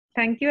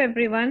Thank you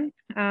everyone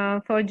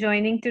for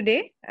joining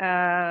today.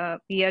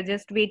 We are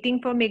just waiting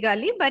for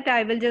Meghali, but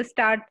I will just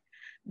start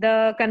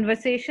the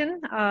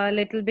conversation a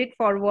little bit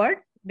forward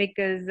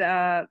because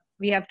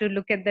we have to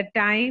look at the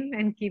time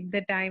and keep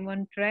the time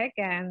on track,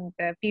 and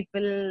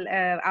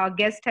our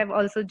guests have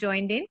also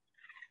joined in.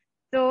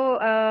 So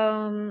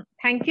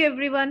thank you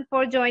everyone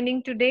for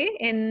joining today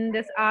in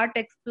this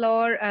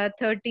Artexplore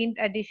 13th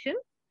edition.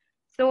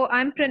 So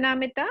I'm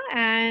Pranamita,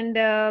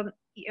 and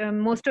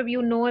most of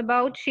you know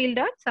about Shield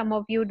Art. Some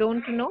of you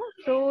don't know.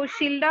 So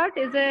Shield Art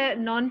is a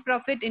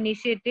non-profit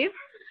initiative.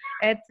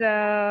 It's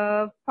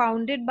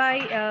founded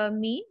by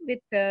me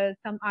with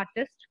some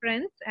artist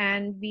friends,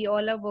 and we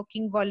all are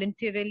working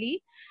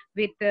voluntarily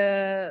with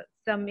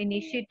some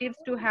initiatives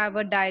to have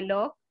a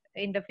dialogue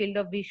in the field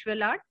of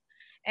visual art.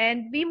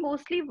 And we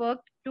mostly work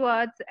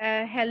towards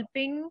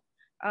helping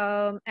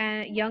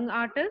young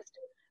artists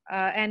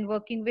and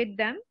working with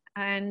them,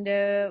 and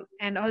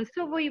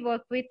also we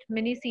work with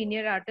many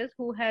senior artists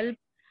who help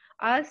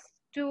us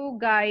to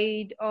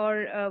guide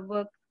or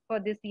work for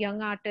this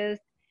young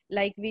artist,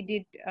 like we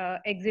did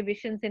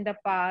exhibitions in the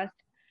past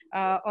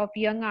of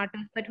young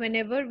artists. But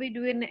whenever we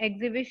do an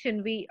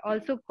exhibition, we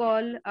also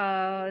call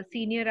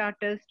senior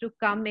artists to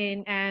come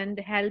in and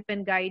help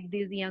and guide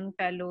these young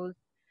fellows.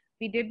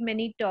 We did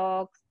many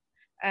talks,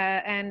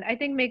 and I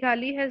think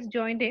Meghali has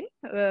joined in.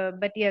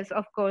 But yes,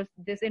 of course,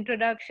 this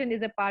introduction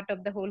is a part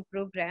of the whole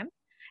program.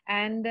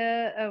 And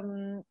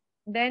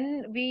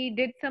then we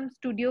did some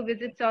studio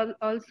visits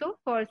also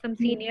for some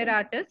senior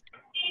artists.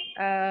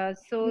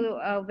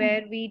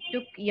 Where we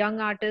took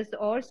young artists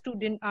or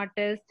student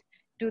artists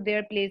to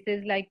their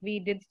places, like we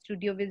did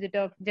studio visit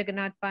of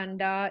Jagannath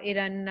Panda,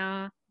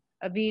 Iranna,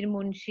 Veer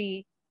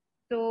Munshi.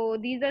 So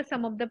these are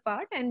some of the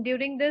part. And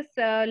during this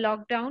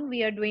lockdown,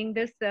 we are doing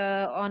this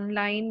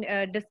online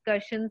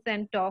discussions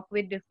and talk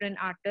with different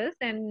artists,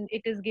 and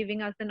it is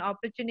giving us an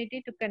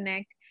opportunity to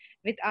connect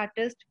with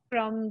artists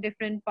from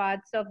different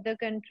parts of the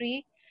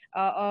country,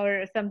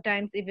 or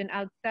sometimes even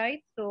outside.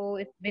 So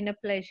it's been a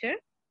pleasure.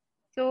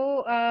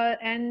 So,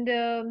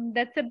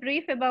 that's a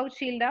brief about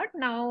Shield Art.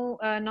 Now,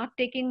 not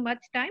taking much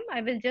time,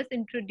 I will just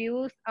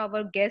introduce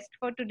our guest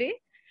for today,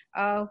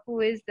 who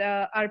is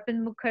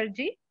Arpan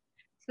Mukherjee.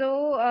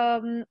 So,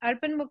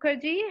 Arpan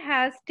Mukherjee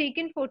has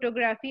taken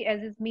photography as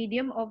his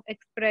medium of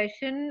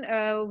expression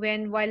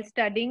while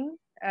studying.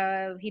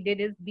 He did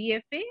his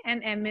BFA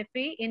and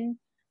MFA in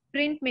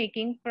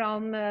printmaking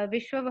from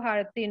Vishwa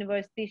Bharati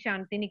University,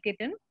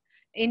 Shantiniketan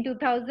in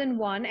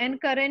 2001,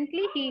 and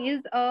currently he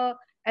is a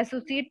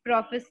associate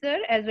professor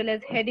as well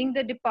as heading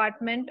the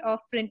department of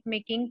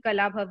printmaking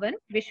Kala Bhavan,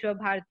 Vishwa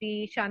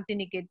Bharati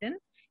Shantiniketan,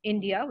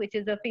 India, which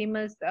is a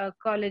famous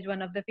college,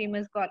 one of the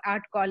famous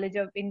art college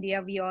of India,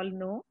 we all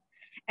know.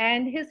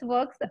 And his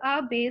works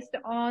are based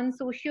on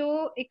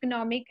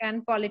socio-economic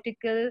and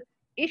political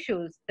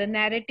issues. They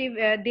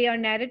are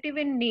narrative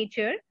in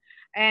nature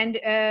and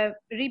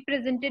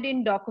represented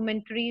in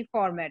documentary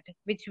format,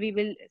 which we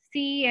will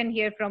see and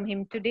hear from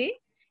him today.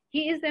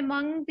 He is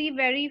among the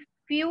very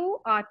few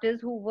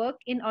artists who work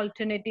in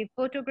alternative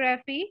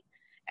photography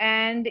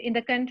and in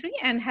the country,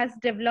 and has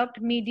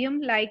developed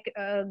medium like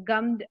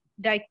gummed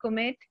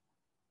dichromat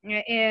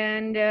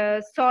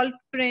and salt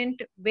print,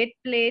 wet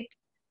plate,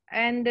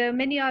 and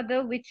many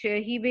other, which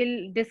he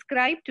will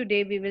describe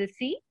today. We will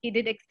see. He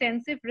did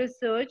extensive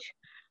research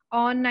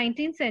on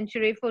 19th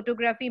century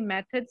photography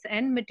methods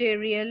and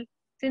material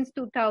since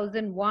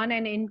 2001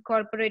 and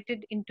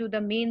incorporated into the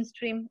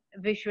mainstream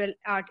visual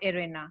art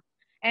arena.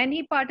 And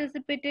he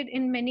participated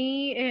in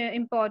many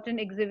important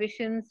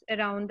exhibitions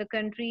around the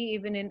country,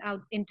 even in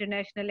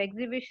international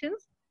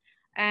exhibitions.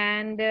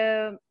 And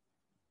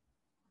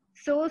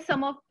so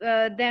some of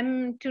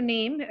them to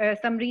name,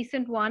 some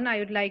recent one I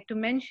would like to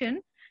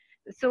mention.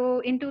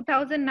 So in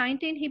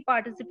 2019, he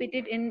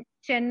participated in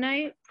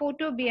Chennai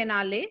Photo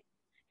Biennale.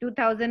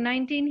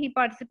 2019, he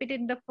participated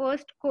in the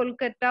first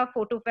Kolkata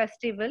Photo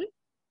Festival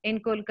in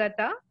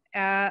Kolkata.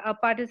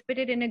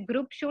 Participated in a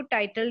group show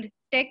titled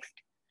Text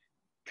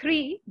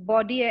 3,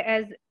 Body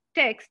as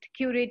Text,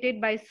 curated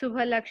by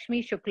Subha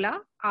Lakshmi Shukla,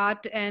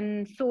 Art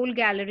and Soul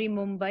Gallery,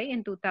 Mumbai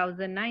in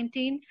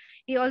 2019.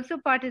 He also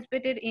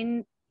participated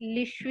in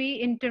Lishui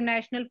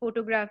International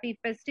Photography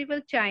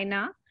Festival,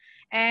 China,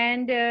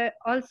 and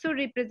also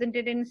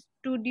represented in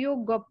Studio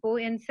Goppo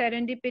in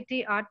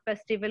Serendipity Art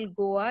Festival,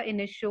 Goa,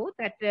 in a show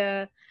that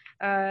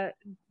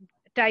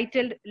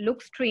titled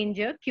Look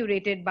Stranger,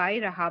 curated by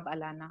Rahab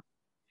Alana.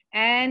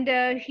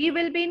 And he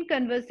will be in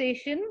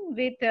conversation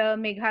with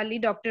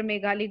Dr.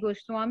 Meghali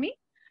Goswami.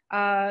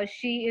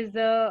 She is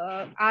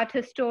a art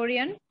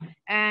historian,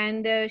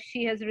 and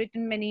she has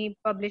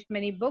published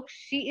many books.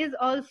 She is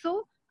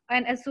also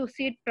an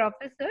associate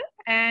professor,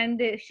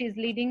 and she's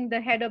leading the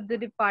head of the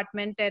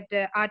department at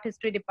art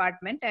history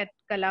department at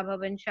Kala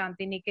Bhavan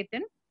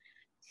Shantiniketan.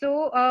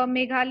 So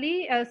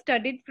Meghali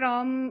studied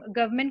from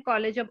Government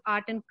College of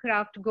Art and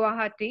Craft,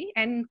 Guwahati,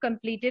 and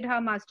completed her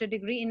master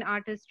degree in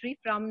art history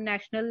from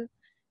National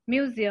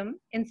Museum,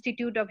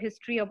 Institute of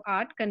History of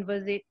Art,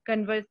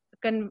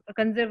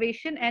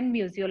 Conservation and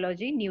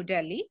Museology, New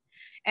Delhi.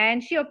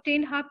 And she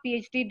obtained her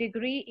PhD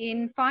degree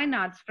in Fine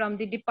Arts from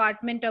the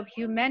Department of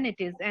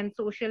Humanities and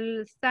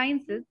Social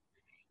Sciences,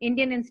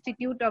 Indian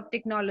Institute of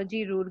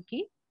Technology,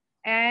 Roorkee.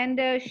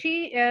 And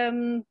she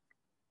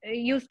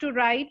used to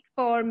write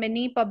for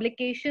many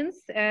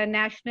publications,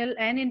 national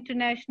and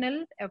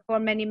international, for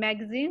many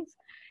magazines.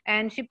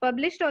 And she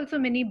published also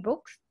many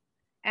books.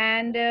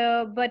 And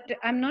but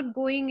I'm not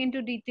going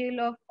into detail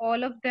of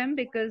all of them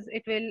because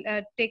it will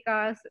take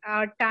us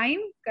our time,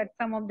 cut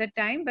some of the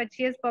time. But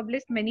she has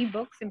published many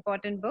books,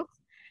 important books,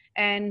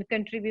 and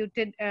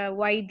contributed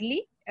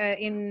widely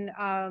in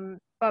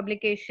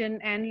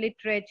publication and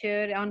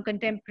literature on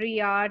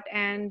contemporary art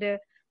and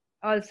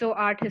also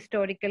art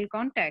historical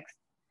context.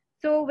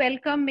 So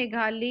welcome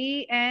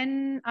Meghali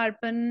and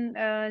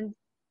Arpan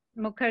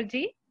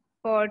Mukherjee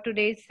for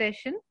today's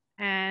session,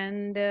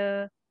 and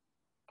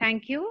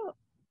thank you.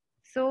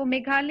 So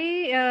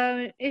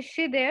Meghali, is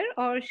she there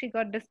or she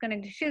got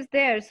disconnected? She's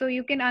there. So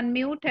you can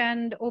unmute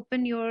and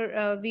open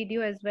your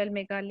video as well,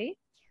 Meghali.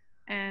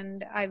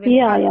 And I will.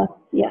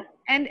 Yeah.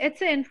 And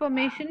it's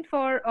information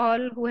for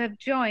all who have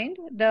joined.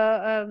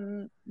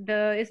 The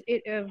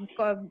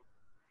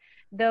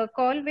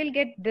call will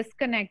get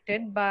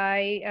disconnected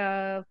by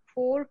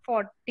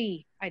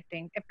 4:40, I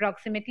think,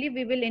 approximately.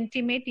 We will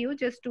intimate you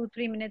just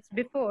 2-3 minutes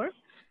before,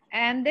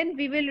 and then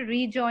we will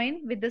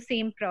rejoin with the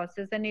same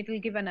process, and it will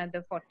give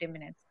another 40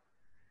 minutes.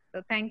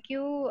 So thank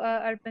you,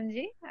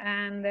 Arpanji,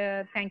 and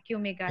thank you,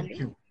 Meghali. Thank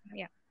you.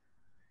 Yeah.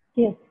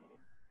 Yes.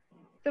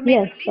 So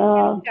Meghali,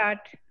 you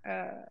start.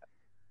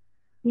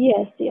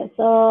 Yes.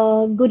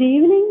 Good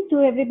evening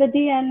to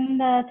everybody,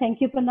 and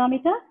thank you,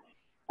 Pranamita,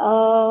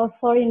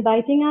 for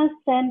inviting us.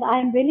 And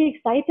I'm really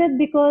excited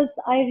because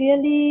I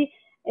really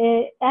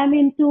am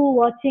into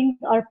watching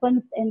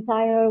Arpan's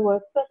entire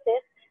work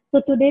process.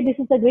 So today, this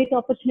is a great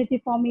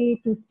opportunity for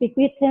me to speak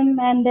with him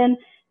and then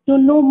to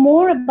know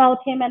more about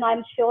him. And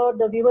I'm sure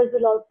the viewers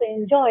will also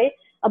enjoy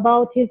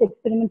about his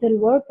experimental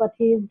work, what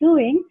he is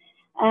doing.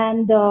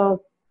 And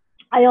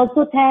I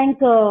also thank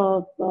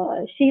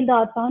Shield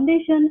Art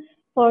Foundation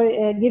for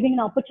giving an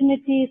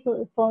opportunity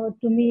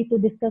to me to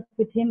discuss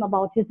with him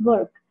about his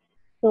work.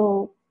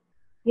 So,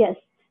 yes.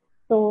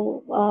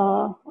 So,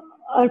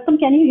 Arpan,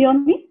 can you hear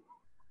me?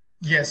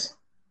 Yes.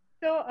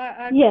 So,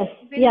 yes.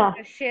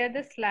 We'll share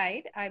the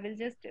slide. I will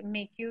just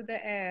make you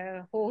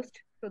the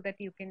host so that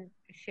you can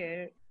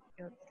share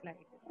your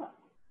slide.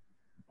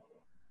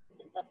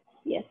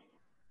 Yes.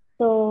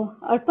 So,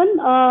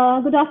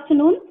 Arpan, good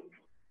afternoon.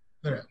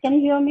 Correct. Can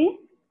you hear me?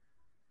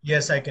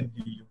 Yes, I can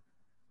hear you.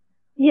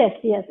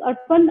 Yes.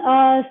 Arpan,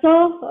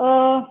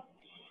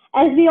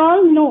 as we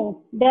all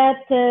know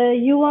that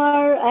you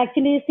are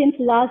actually since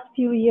last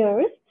few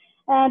years,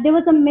 there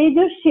was a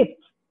major shift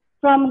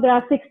from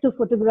graphics to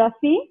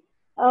photography.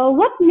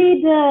 What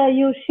made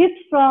you shift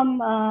from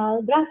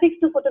graphics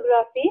to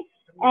photography,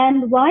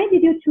 and why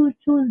did you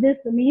choose this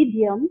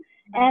medium,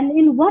 and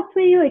in what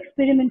way you're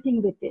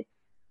experimenting with it?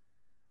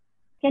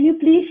 Can you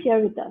please share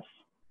with us?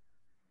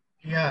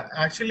 Yeah,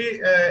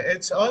 actually,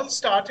 it's all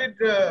started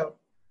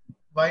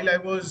while I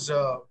was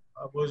in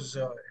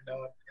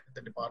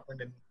the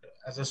department, and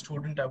as a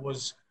student, I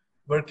was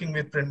working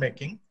with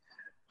printmaking.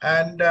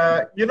 And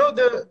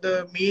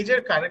the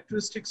major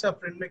characteristics of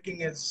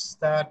printmaking is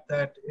that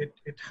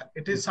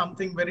it is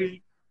something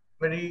very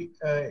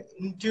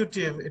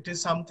intuitive. It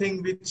is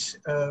something which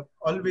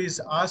always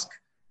asks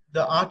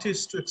the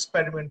artist to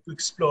experiment, to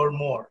explore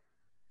more.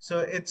 So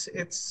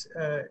it's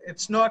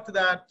not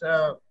that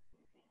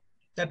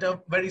a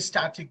very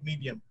static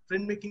medium.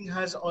 Printmaking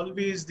has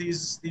always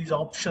these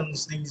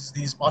options,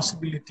 these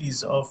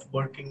possibilities of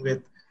working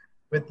with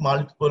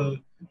multiple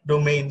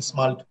domains,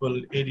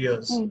 multiple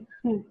areas.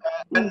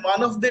 And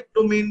one of the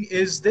domain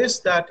is this,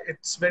 that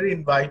it's very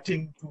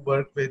inviting to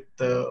work with,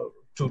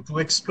 to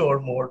explore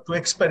more, to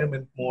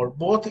experiment more,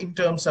 both in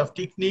terms of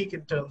technique,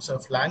 in terms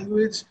of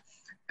language,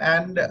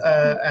 and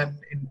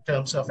in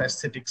terms of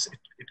aesthetics,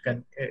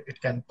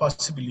 it can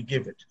possibly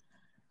give it.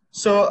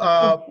 So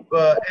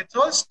it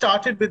all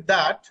started with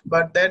that,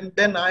 but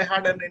then I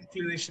had an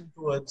inclination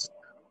towards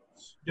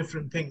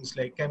different things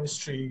like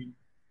chemistry,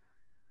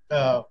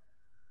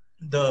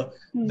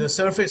 the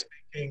surface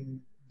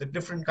making, the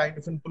different kind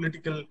of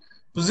political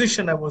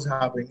position I was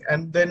having.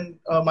 And then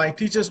my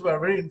teachers were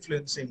very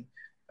influencing.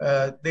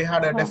 They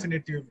had a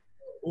definitive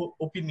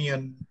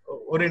opinion,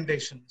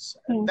 orientations,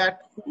 and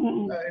that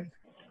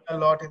a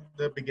lot in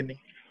the beginning.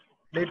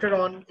 Later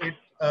on, it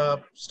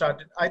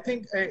started. I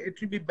think it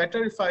will be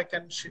better if I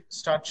can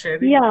start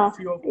sharing. Yeah.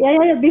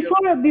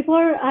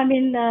 Before I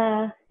mean,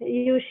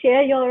 you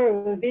share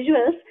your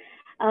visuals.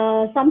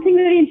 Something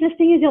very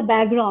interesting is your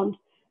background.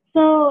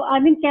 So I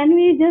mean, can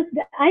we just?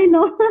 I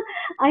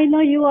know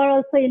you are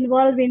also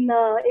involved in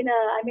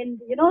I mean,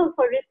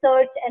 for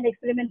research and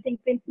experimenting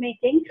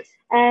printmaking,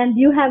 and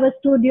you have a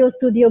Studio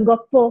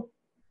Goppo,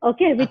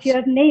 okay, which you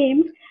have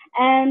named,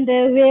 and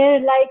where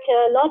like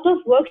a lot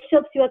of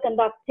workshops you are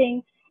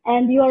conducting,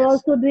 and you are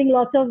also doing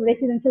lots of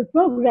residential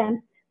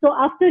programs. So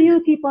after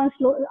you keep on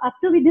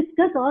after we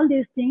discuss all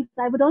these things,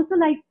 I would also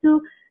like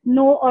to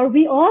know, or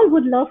we all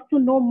would love to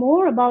know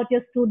more about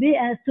your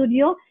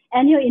studio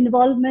and your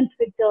involvement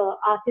with the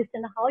artists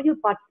and how you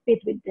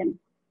participate with them.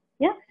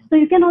 Yeah. So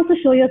you can also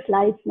show your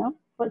slides now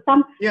for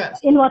some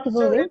in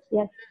whatever way.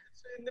 Yes.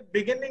 So in the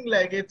beginning,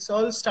 like it's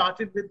all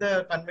started with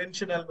the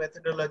conventional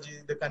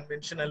methodology, the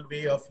conventional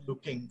way of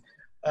looking.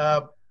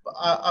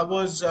 I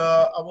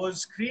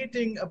was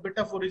creating a bit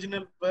of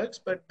original works,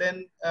 but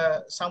then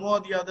somehow or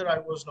the other I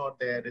was not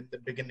there in the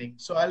beginning.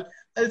 So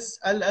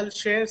I'll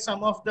share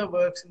some of the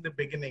works in the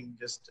beginning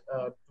just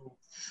to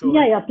show.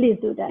 Yeah, please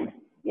do that.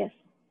 Yes.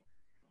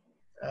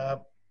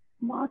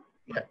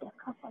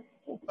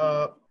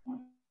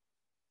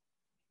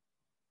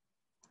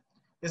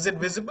 Is it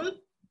visible?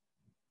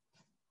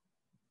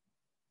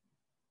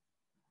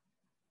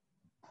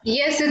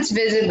 Yes, it's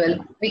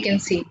visible. We can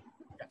see.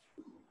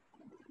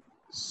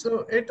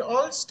 So it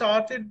all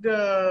started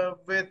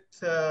with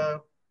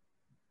a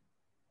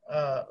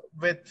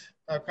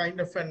kind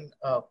of an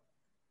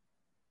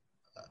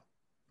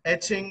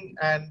etching,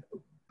 and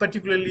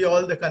particularly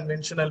all the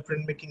conventional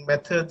printmaking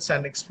methods,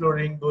 and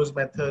exploring those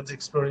methods,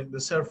 exploring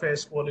the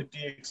surface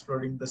quality,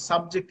 exploring the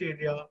subject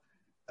area,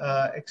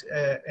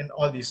 and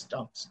all these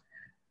terms.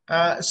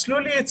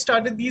 Slowly it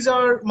started. These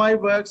are my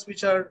works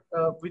which I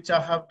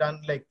have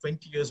done like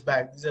 20 years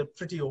back. These are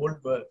pretty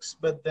old works,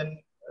 but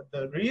then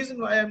the reason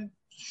why I'm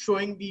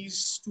showing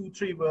these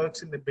 2-3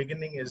 works in the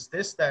beginning is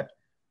this, that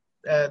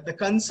the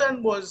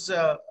concern was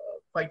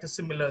quite a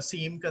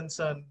same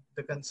concern,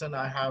 the concern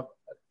I have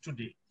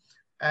today.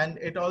 And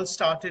it all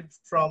started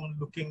from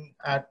looking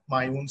at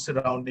my own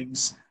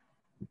surroundings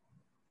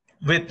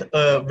with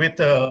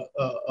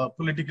a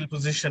political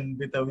position,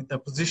 with a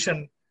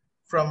position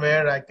from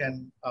where I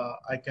can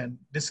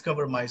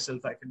discover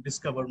myself, I can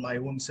discover my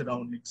own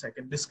surroundings, I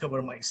can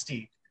discover my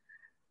state.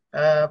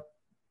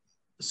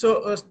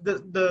 So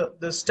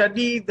the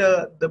study,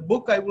 the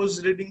book I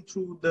was reading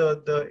through,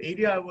 the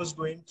area I was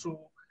going through,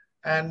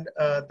 and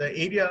the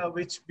area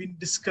which been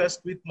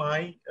discussed with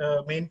my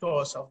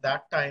mentors of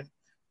that time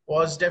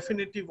was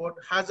definitely what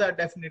has a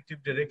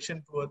definitive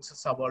direction towards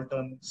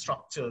subaltern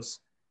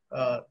structures,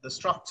 the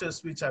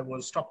structures which I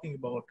was talking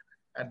about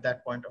at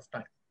that point of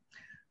time.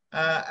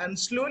 And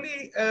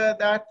slowly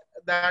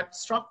that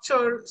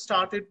structure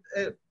started.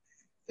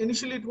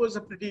 Initially, it was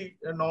a pretty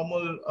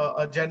normal,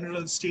 a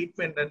general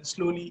statement, and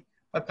slowly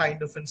a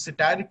kind of a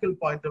satirical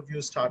point of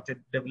view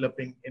started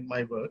developing in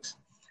my works.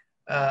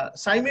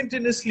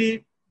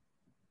 Simultaneously,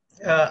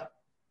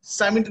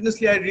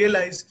 I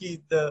realized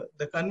that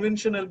the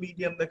conventional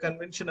medium, the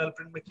conventional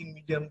printmaking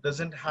medium,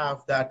 doesn't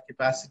have that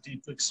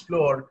capacity to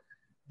explore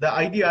the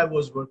idea I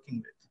was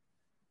working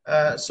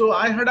with. So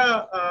I had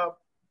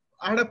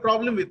a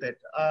problem with it.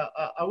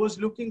 I was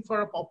looking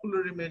for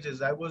popular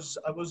images. I was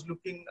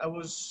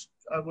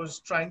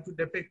trying to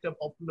depict a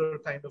popular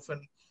kind of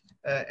an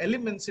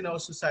elements in our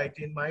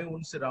society, in my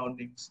own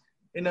surroundings,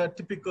 in a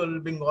typical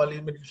Bengali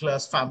middle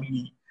class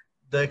family,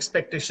 the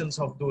expectations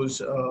of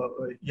those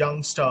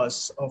young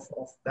stars of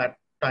that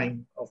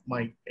time of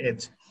my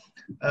age.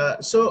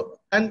 So,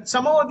 and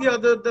somehow or the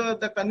other,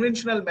 the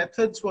conventional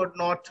methods were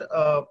not,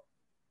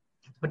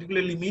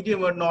 particularly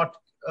medium, were not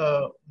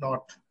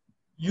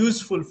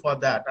useful for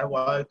that. I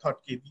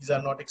thought, okay, these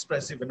are not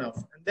expressive enough.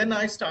 And then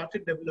I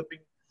started developing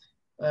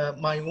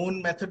my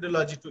own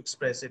methodology to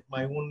express it,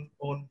 my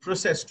own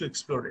process to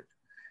explore it.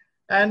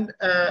 And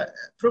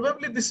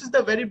probably this is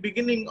the very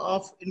beginning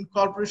of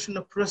incorporation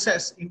of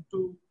process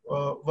into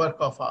work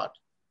of art.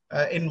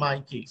 In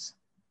my case,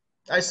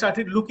 I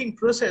started looking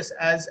process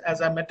as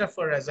a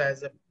metaphor, as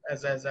a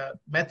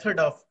method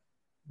of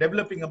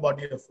developing a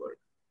body of work.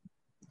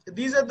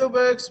 These are the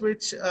works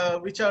which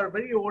are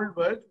very old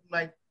work.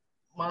 My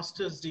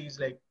master's days,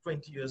 like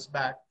 20 years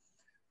back,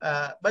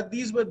 but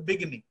these were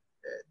beginning.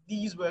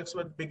 These works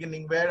were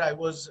beginning where I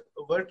was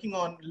working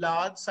on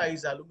large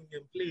size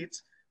aluminum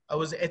plates. I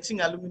was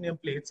etching aluminum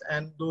plates,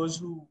 and those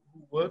who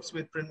works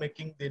with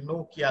printmaking, they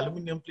know that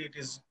aluminum plate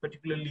is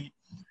particularly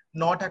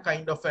not a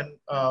kind of an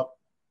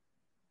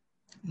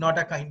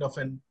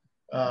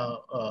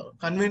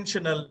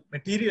conventional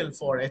material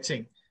for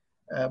etching.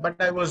 But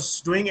I was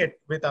doing it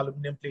with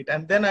aluminum plate,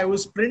 and then I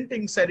was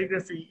printing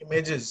serigraphy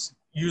images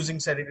using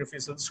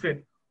serigraphy silk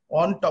screen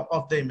on top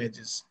of the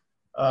images.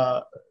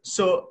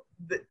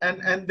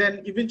 And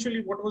then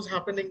eventually, what was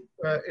happening?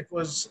 It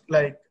was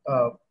like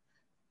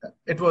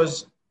it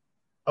was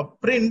a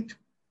print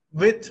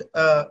with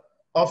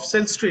of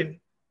silk screen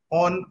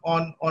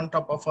on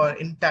top of an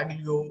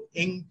intaglio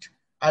inked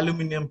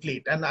aluminum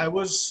plate, and I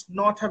was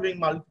not having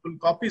multiple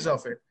copies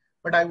of it,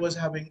 but I was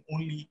having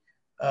only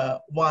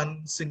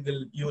one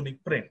single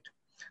unique print,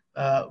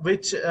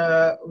 which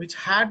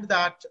had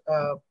that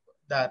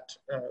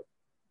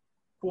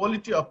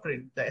quality of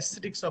print, the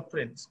aesthetics of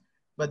prints,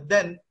 but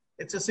then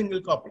it's a single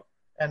copy,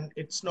 and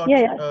it's not.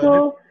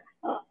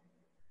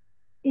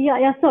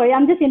 Sorry,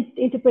 I'm just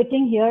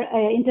interpreting here,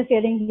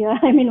 interfering here.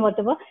 I mean,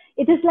 whatever.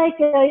 It is like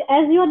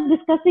as you are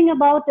discussing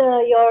about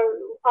your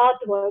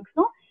artworks,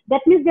 no?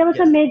 That means there was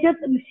a Yes. major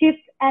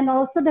shift, and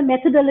also the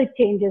methodology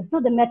changes. So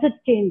the method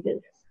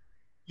changes.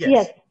 Yes.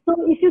 Yes. So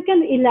if you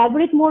can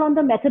elaborate more on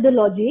the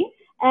methodology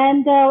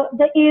and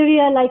the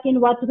area, like in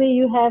what way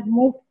you have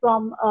moved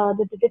from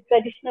the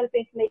traditional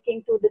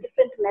printmaking to the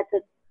different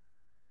methods.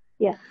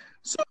 Yeah.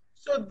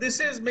 So this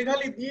is,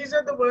 Meghali, these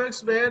are the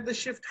works where the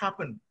shift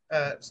happened.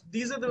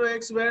 These are the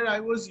works where I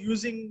was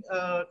using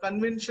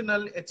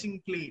conventional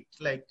etching plate,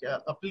 like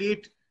a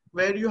plate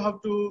where you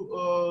have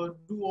to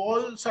do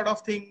all sort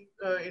of thing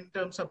in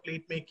terms of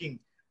plate making.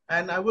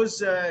 And I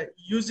was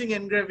using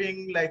engraving,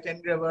 like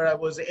engraver. I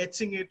was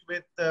etching it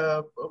with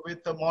a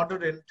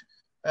moderant,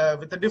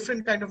 with a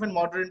different kind of a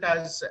moderant,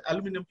 as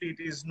aluminum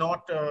plate is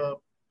not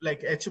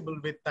like etchable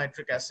with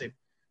nitric acid.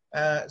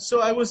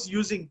 So I was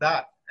using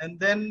that, and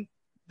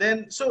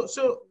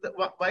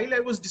while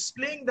I was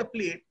displaying the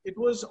plate, it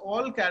was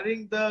all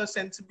carrying the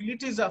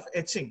sensibilities of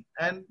etching,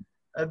 and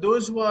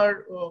those who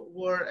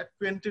were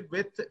acquainted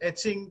with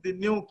etching, they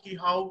knew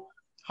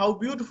how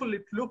beautiful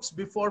it looks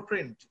before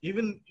print.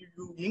 Even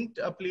you inked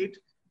a plate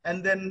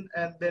and then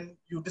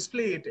you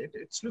display it,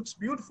 it looks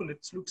beautiful.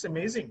 It looks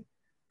amazing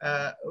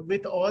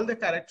with all the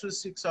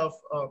characteristics of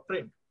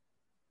print.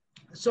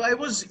 So I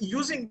was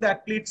using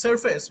that plate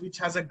surface, which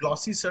has a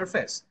glossy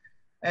surface.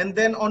 And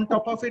then on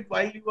top of it,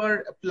 while you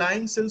are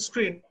applying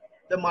silkscreen,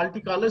 the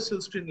multicolor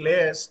silkscreen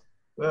layers,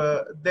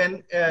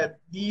 then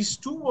these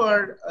two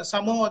were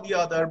somehow or the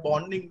other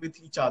bonding with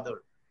each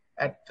other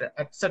at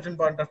certain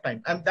point of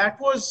time. And that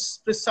was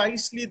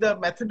precisely the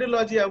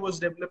methodology I was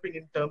developing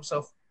in terms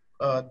of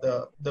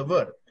the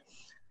work.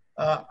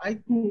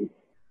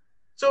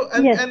 So,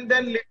 and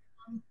then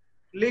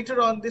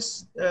later on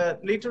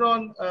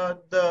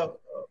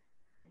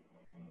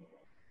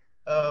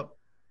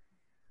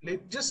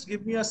just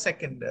give me a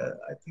second.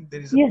 I think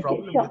there is a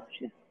problem with.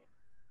 Sure.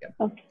 Yeah.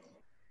 Okay.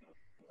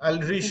 I'll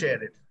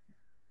reshare it.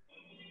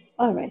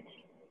 All right.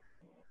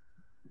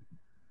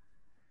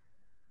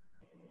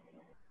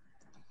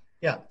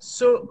 Yeah.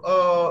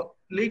 So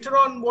later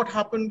on, what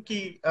happened?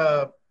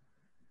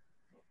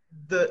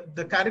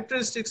 The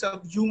characteristics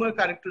of humor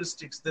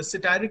characteristics, the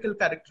satirical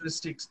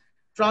characteristics,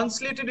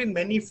 translated in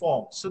many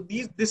forms. So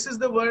this is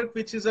the work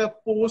which is a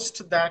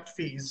post that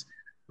phase,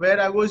 where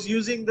I was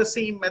using the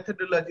same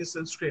methodology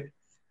silkscreen,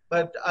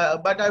 but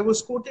I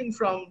was quoting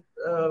from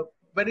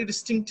very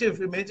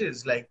distinctive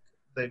images, like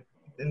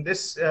in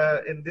this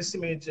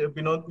image,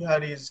 Vinod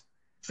Bihari's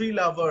Tree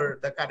Lover,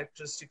 the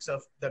characteristics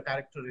of the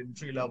character in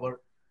Tree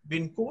Lover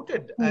being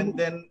quoted, and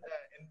then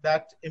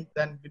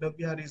then Vinod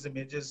Bihari's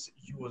images,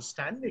 he was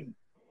standing,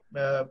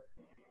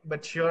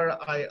 but here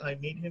I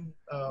made him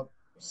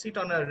sit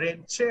on a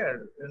red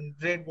chair, and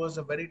red was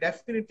a very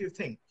definitive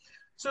thing.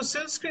 So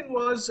silkscreen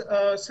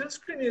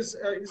is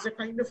a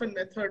kind of a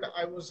method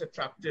I was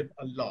attracted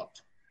a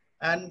lot,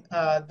 and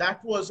that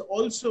was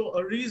also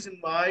a reason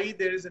why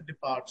there is a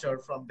departure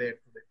from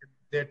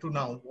there to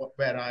now,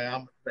 where I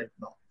am right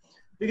now,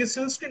 because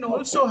silkscreen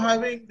also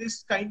having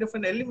this kind of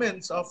an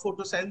elements of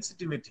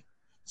photosensitivity.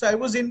 So I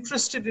was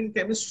interested in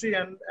chemistry,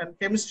 and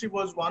chemistry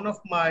was one of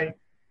my,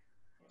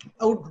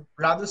 I would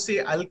rather say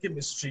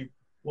alchemistry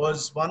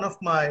was one of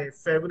my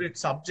favorite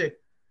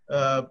subject,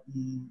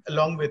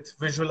 along with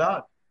visual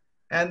art.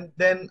 And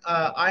then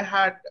I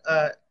had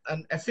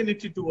an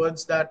affinity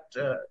towards that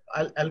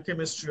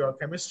alchemistry or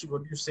chemistry,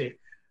 what do you say,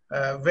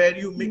 where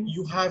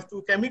you have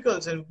two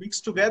chemicals and mix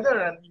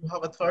together and you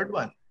have a third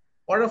one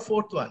or a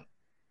fourth one.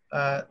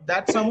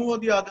 That somehow or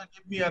the other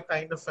give me a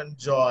kind of a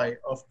joy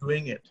of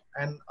doing it.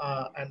 And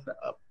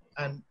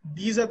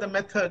these are the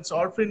methods,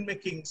 or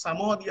printmaking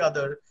somehow or the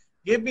other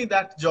gave me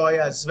that joy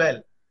as well.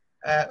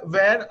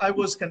 Where I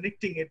was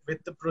connecting it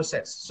with the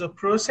process. So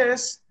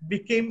process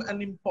became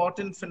an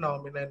important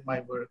phenomenon in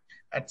my work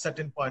at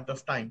certain point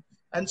of time,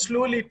 and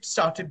slowly it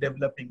started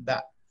developing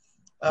that.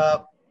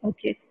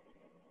 Okay.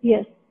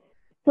 Yes.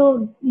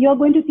 So you're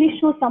going to please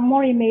show some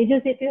more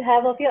images if you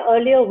have of your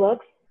earlier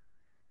works.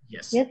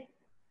 Yes. Yes.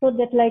 So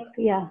that, like,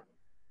 yeah.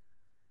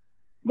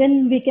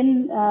 Then we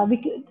can,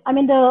 I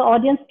mean, the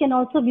audience can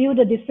also view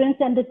the difference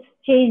and the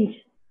change.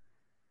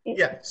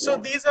 Yeah, so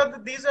these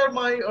are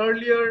my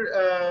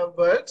earlier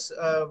works,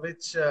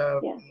 which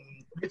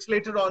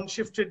later on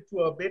shifted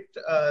to a bit.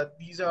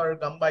 These are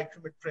gum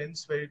bichromate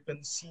prints where you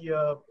can see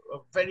a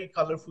very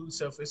colorful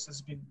surface has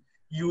been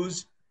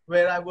used,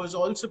 where I was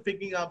also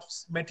picking up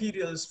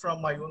materials from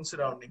my own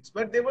surroundings.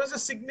 But there was a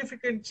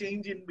significant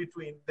change in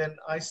between. Then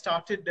I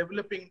started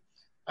developing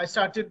a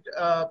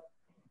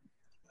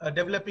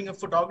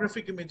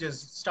photographic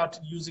images,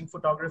 started using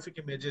photographic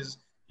images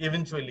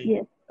eventually.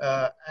 Yes.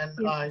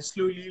 And I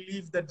slowly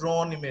leave the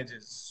drawn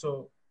images.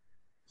 So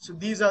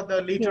these are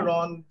the later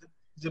on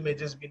the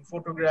images being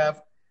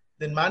photographed,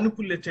 then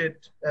manipulated.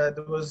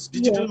 There was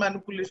digital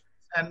manipulation,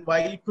 and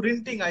while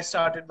printing, I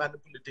started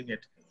manipulating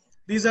it.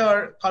 These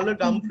are color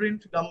gum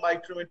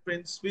bichromate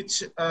prints,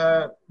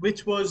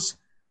 which was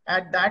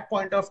at that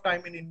point of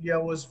time in India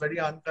was very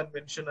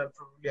unconventional.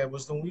 Probably I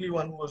was the only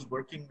one who was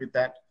working with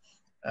that.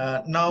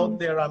 Now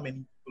there are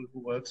many people who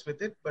works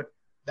with it, but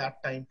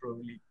that time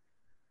probably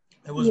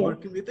I was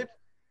working with it.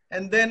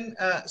 And then,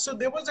 so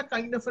there was a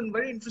kind of a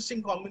very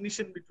interesting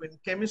combination between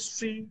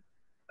chemistry,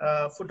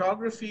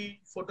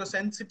 photography,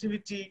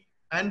 photosensitivity,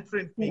 and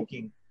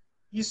printmaking.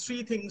 These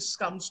three things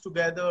comes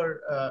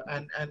together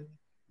and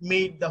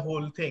made the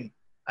whole thing.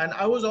 And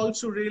I was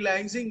also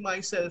realizing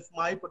myself,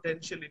 my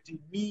potentiality,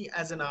 me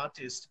as an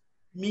artist,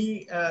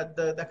 me,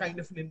 the kind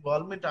of an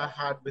involvement I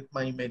had with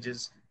my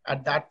images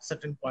at that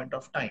certain point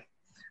of time.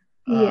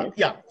 Yes.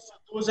 Yeah, so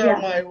those are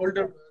my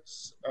older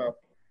works.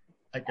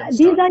 I can These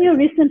start are with. your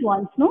recent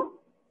ones, no?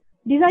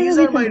 These are your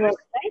recent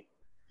works, right?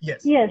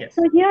 Yes. Yes. Yes.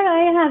 So here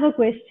I have a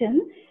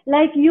question.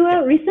 Like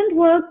your recent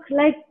work,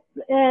 like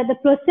the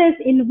process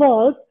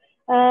involved,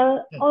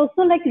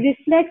 also like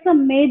reflects a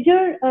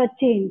major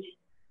change,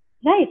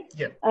 right?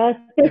 Yeah.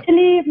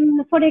 Especially,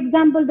 for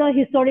example, the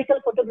historical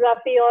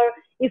photography, or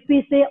if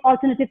we say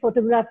alternative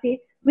photography,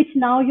 which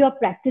now you are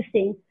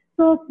practicing.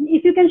 So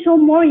if you can show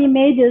more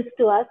images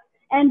to us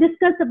and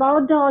discuss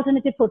about the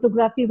alternative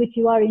photography which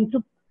you are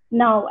into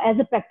now as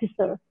a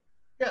practitioner.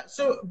 Yeah,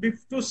 so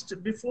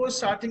before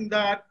starting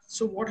that,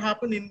 so what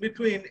happened in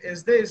between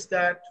is this,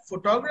 that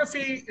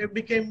photography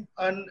became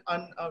a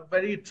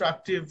very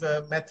attractive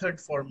method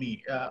for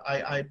me.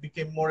 I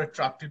became more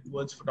attracted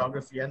towards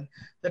photography. And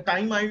the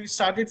time I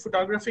started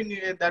photographing,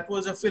 that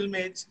was a film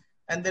age.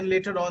 And then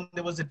later on,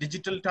 there was a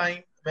digital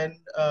time when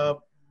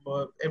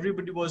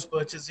everybody was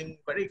purchasing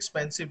very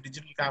expensive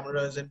digital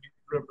cameras and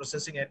people were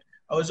processing it.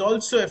 I was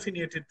also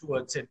affiliated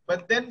towards it.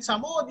 But then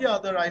somehow or the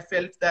other, I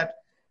felt that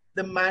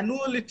the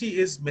manuality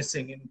is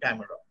missing in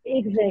camera.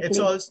 Exactly. It's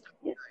all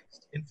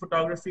standardized. In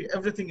photography,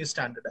 everything is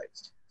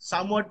standardized.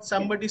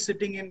 Somebody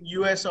sitting in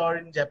US or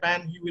in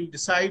Japan, he will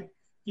decide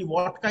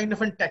what kind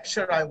of a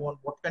texture I want,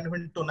 what kind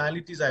of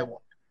tonalities I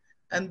want.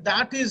 And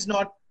that is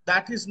not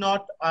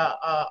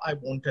I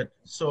wanted.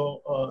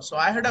 So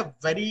I had a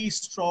very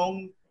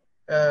strong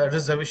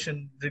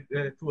reservation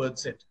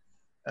towards it.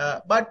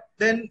 But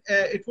then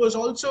it was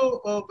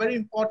also very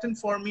important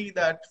for me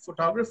that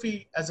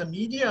photography as a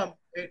medium,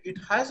 it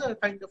has a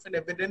kind of an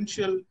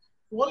evidential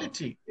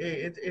quality.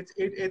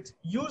 It's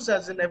used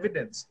as an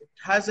evidence. It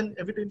has an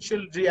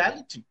evidential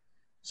reality.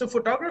 So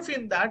photography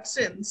in that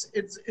sense,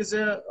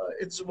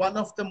 it's one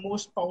of the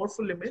most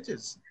powerful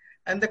images.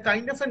 And the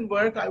kind of an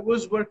work I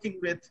was working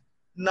with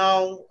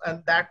now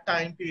and that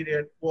time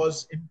period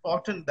was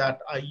important, that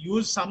I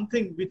use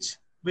something which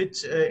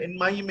in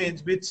my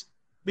image, which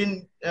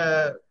been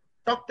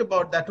talked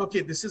about, that,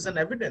 okay, this is an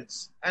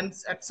evidence. And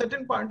at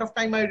certain point of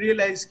time, I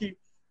realized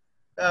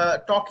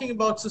talking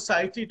about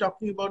society,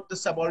 talking about the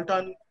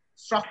subaltern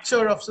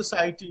structure of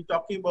society,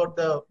 talking about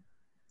the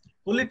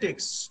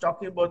politics,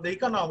 talking about the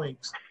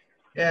economics,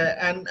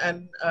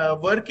 and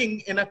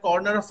working in a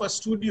corner of a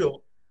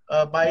studio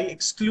by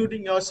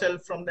excluding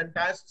yourself from the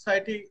entire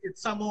society,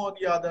 it's somehow or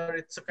the other,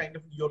 it's a kind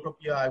of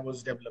utopia I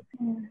was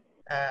developing.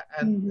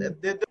 And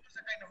there was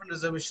a kind of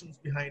reservations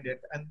behind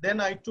it. And then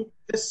I took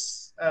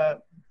this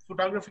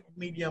photographic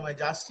medium, I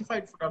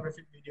justified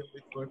photographic medium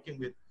with working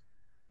with,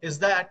 is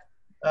that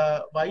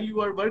while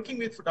you are working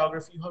with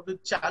photography, you have to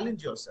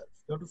challenge yourself.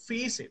 You have to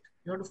face it.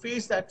 You have to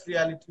face that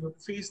reality. You have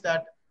to face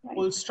that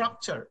whole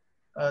structure,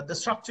 the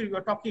structure you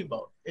are talking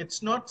about.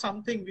 It's not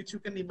something which you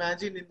can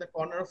imagine in the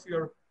corner of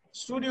your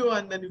studio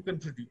and then you can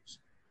produce.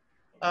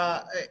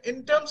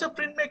 In terms of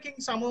printmaking,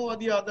 somehow or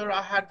the other,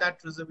 I had that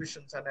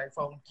reservations, and I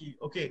found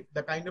okay,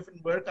 the kind of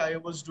work I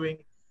was doing,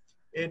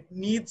 it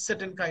needs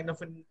certain kind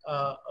of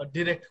a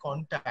direct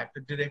contact,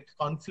 a direct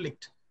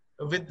conflict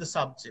with the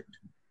subject.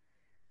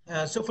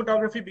 So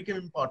photography became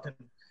important.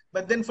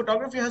 But then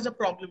photography has a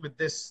problem with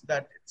this,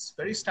 that it's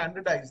very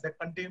standardized. The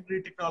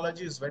contemporary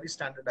technology is very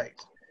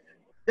standardized.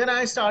 Then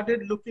I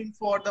started looking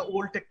for the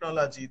old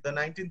technology, the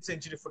 19th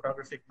century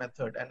photographic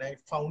method. And I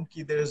found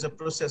there is a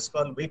process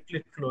called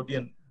wave-lit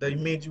collodion. The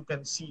image you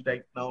can see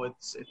right now,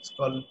 it's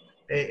called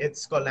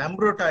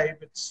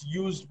ambrotype. It's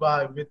used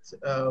with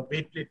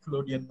wave-lit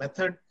collodion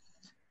method,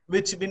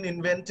 which been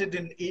invented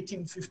in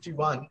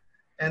 1851.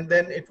 And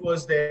then it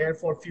was there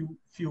for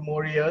few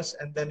more years,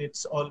 and then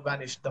it's all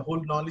vanished. The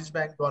whole knowledge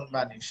bank gone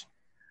vanished.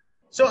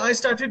 So I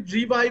started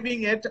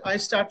reviving it. I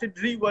started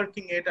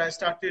reworking it. I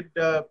started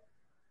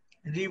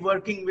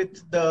reworking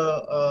with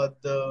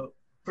the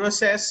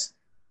process,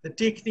 the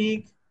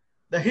technique,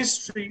 the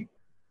history.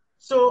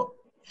 So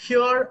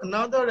here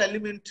another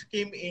element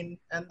came in,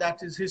 and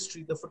that is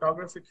history, the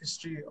photographic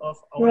history of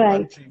our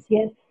country,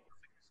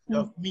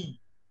 of me,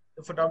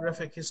 the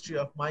photographic history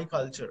of my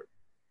culture.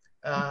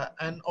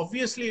 And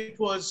obviously it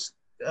was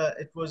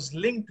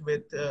linked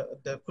with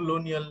the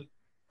colonial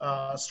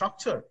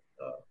structure,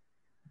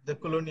 the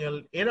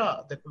colonial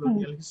era, the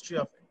colonial history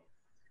of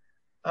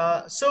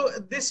it. So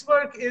this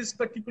work is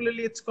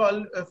particularly, it's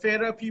called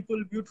Fairer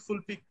People, Beautiful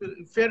People,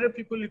 Fairer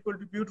People equal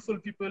to beautiful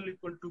people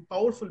equal to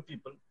powerful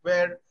people,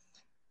 where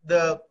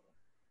the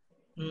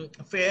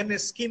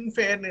fairness, skin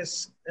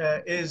fairness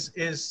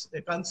is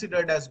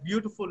considered as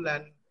beautiful,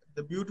 and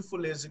the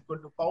beautiful is equal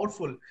to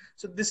powerful.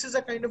 So this is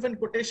a kind of a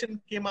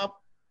quotation came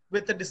up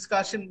with a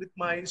discussion with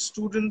my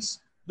students,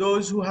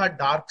 those who had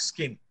dark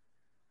skin.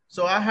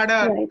 So I had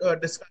a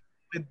discussion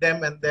with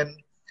them, and then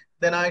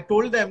then I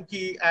told them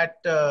ki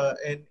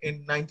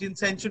in 19th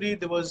century,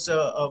 there was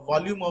a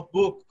volume of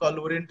book called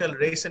Oriental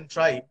Race and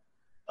Tribe,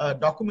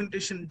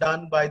 documentation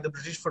done by the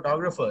British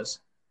photographers,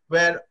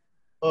 where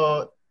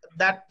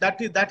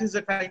that is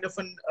a kind of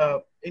an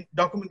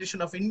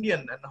documentation of Indian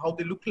and how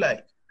they look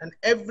like, and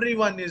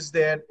everyone is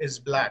there is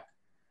black.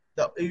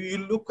 You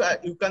look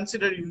at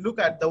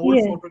the old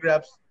Yes.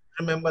 photographs,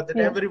 remember that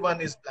Yes.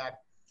 everyone is black,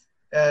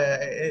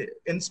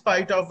 in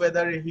spite of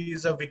whether he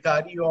is a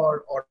Vikari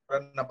or a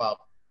Nabab.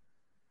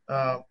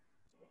 Uh,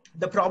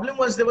 the problem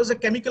was there was a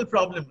chemical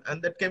problem,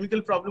 and that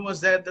chemical problem was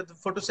that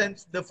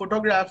the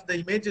photographs, the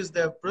images,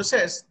 the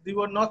process, they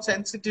were not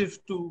sensitive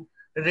to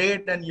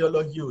red and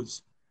yellow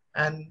hues,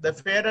 and the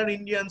fairer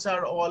Indians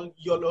are all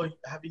yellow,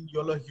 having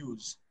yellow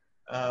hues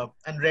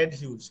and red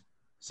hues.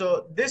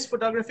 So this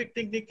photographic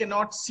technique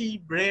cannot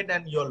see red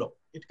and yellow;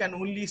 it can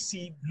only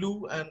see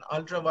blue and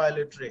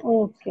ultraviolet ray.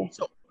 Okay.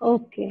 So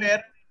Okay.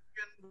 fair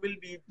Indian will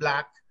be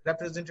black,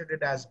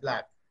 represented as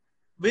black,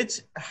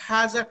 which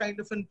has a kind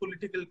of a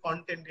political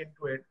content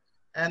into it.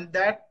 And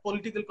that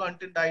political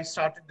content I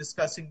started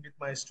discussing with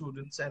my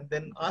students, and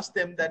then asked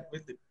them that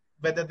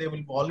whether they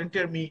will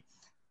volunteer me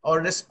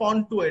or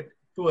respond to it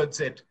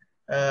towards it,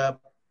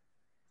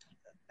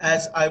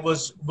 as I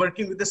was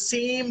working with the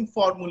same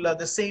formula,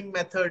 the same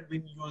method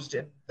being used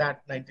in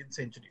that 19th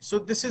century. So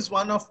this is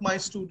one of my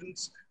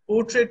students'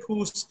 portrait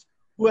who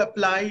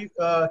apply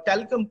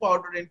talcum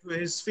powder into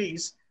his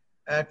face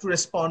to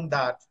respond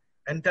that.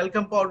 And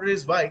talcum powder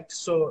is white,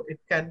 so it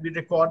can be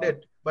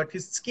recorded, but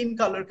his skin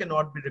color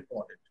cannot be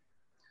recorded.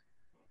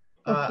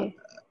 Okay.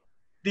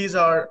 These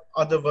are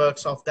other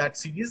works of that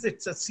series.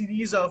 It's a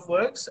series of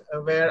works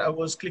where I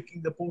was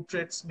clicking the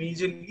portraits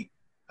majorly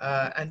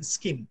and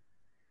skin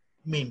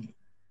mainly.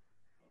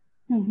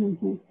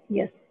 Mm-hmm.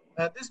 Yes.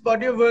 This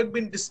body of work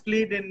been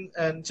displayed in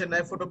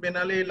Chennai Photo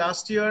Biennale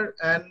last year.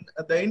 And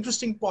the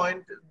interesting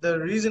point, the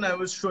reason I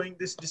was showing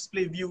this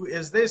display view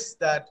is this,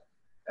 that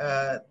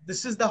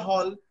this is the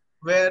hall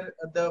where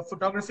the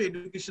photography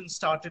education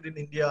started in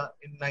India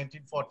in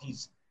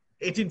 1840s.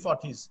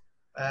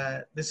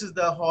 This is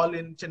the hall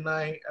in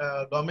Chennai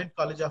Government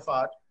College of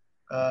Art.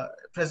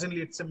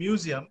 Presently, it's a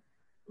museum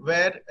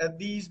where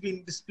these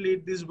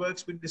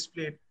works been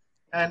displayed,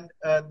 and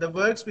the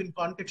works been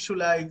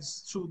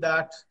contextualized through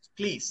that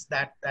place,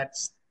 that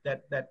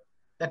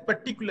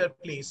particular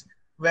place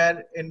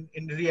where in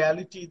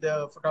reality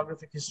the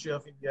photographic history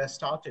of India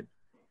started.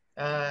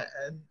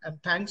 And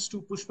thanks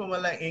to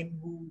Pushpamala N,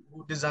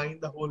 who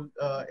designed the whole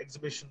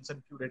exhibitions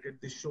and curated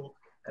this show,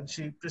 and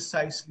she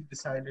precisely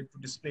decided to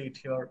display it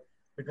here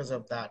because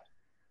of that.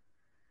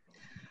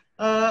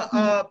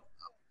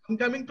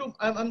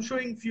 I'm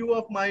showing few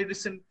of my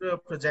recent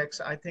projects.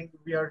 I think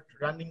we are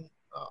running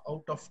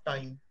out of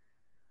time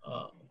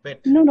a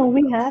bit. No,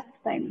 we have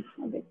time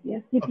a bit.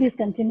 Yes, you please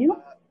continue.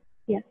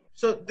 Yes.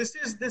 So this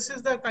is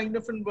the kind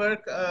of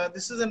work.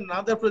 This is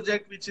another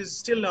project which is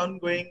still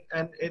ongoing,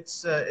 and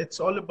it's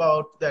all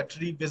about that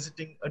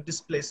revisiting a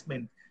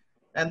displacement.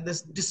 And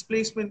this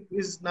displacement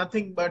is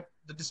nothing but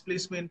the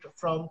displacement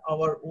from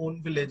our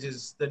own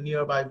villages, the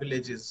nearby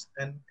villages.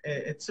 And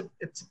it's a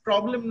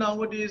problem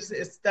nowadays.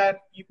 It's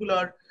that people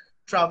are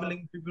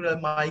traveling, people are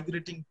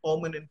migrating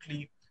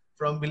permanently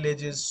from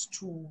villages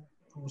to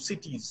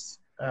cities.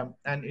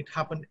 And it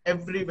happened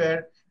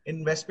everywhere.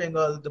 In West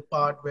Bengal, the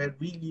part where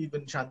we live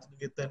in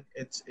Shantiniketan,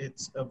 it's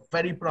a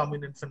very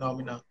prominent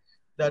phenomena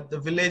that the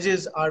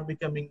villages are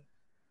becoming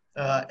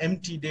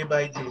empty day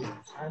by day,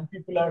 and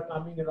people are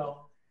coming around.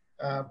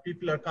 And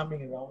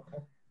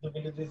the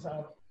villages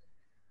are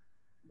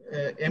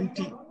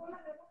empty.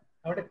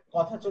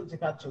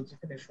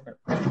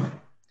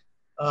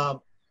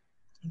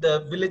 The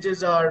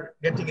villages are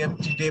getting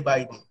empty day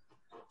by day.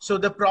 So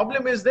the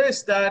problem is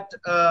this, that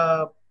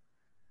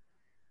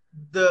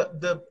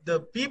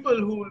the people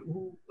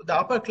who the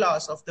upper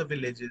class of the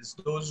villages,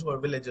 those who are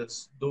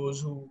villagers,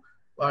 those who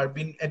are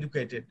being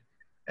educated,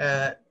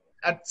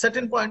 at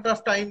certain point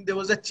of time there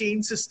was a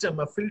chain system,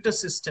 a filter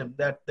system,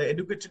 that the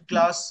educated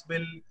class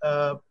will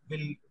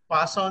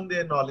pass on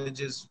their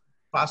knowledges,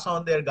 pass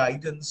on their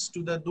guidance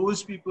to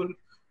those people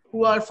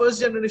who are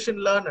first generation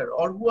learner,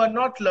 or who are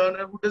not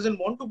learner, who doesn't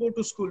want to go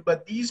to school,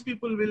 but these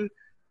people will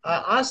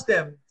ask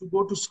them to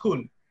go to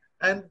school.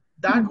 And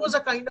that was a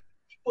kind of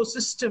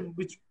ecosystem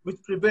which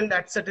prevailed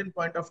at certain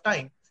point of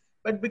time.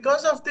 But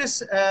because of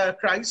this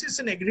crisis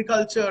in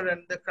agriculture,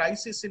 and the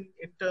crisis in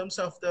terms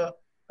of the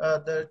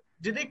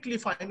directly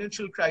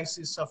financial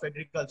crisis of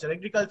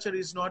agriculture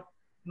is not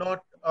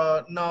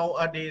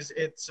nowadays,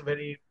 it's a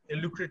very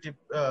lucrative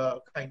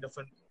kind of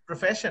a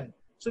profession.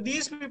 So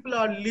these people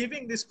are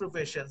leaving these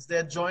professions.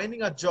 They're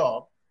joining a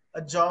job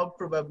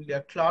probably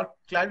a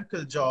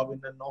clerical job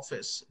in an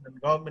office, in a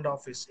government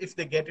office, if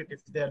they get it,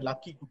 if they're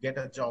lucky to get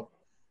a job.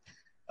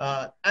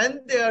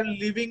 And they are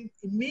living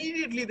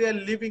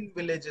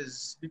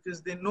villages,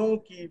 because they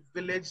know that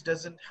village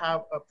doesn't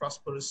have a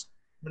prosperous,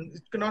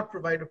 it cannot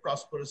provide a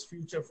prosperous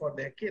future for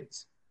their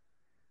kids.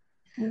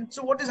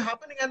 So what is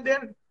happening? And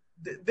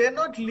they're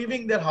not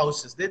leaving their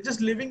houses. They're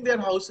just leaving their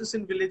houses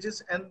in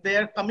villages, and they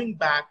are coming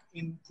back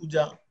in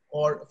puja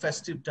or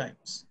festive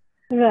times.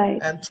 Right.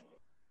 And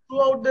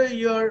throughout the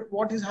year,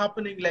 what is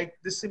happening? Like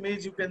this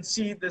image, you can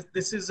see that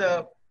this is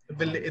a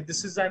village.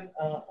 This is an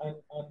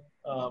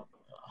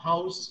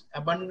house,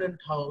 abandoned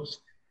house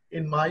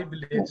in my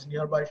village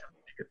nearby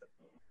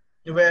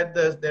Shantiniketan, where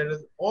there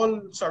is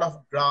all sort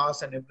of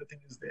grass and everything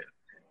is there.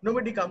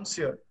 Nobody comes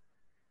here.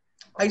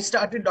 I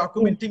started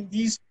documenting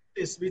these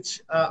places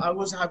which I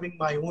was having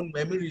my own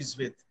memories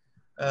with.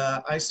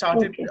 I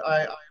started. I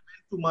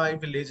went to my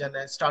village and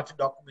I started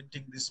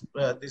documenting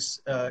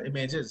these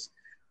images.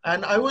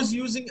 And I was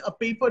using a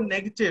paper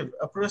negative,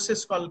 a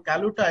process called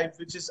calotype,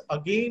 which is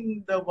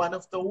again one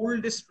of the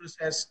oldest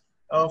process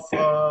of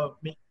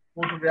making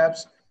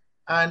photographs.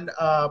 And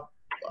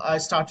I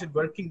started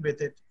working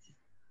with it.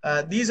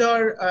 These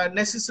are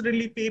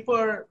necessarily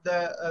paper,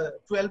 the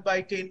 12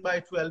 by 10 by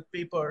 12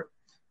 paper,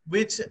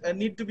 which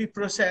need to be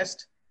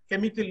processed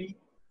chemically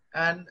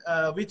and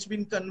which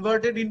been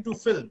converted into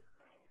film.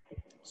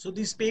 So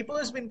this paper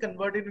has been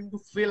converted into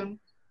film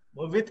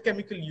with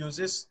chemical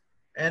uses,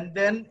 and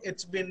then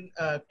it's been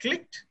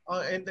clicked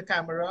in the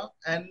camera,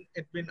 and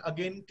it been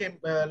again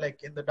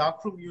like in the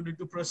darkroom. You need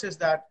to process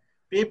that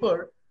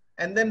paper,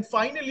 and then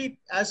finally,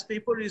 as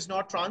paper is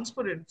not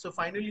transparent, so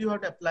finally you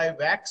have to apply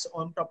wax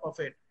on top of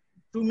it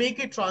to make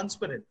it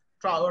transparent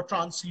or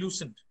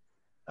translucent.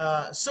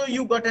 So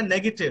you got a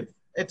negative.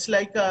 It's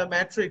like a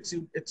matrix.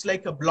 It's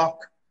like a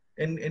block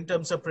in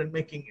terms of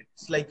printmaking.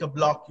 It's like a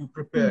block you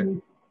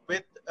prepared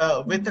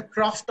with a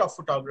craft of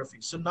photography.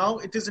 So now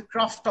it is a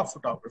craft of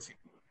photography.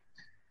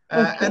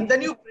 And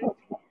then you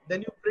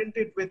print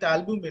it with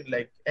albumin,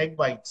 like egg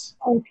whites.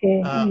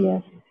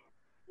 Yes.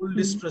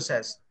 Oldest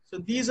process. So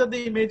these are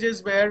the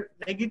images where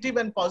negative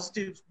and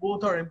positive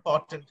both are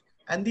important,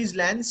 and these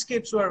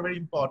landscapes were very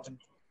important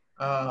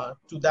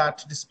to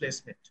that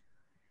displacement.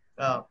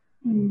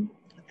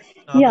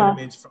 Yeah.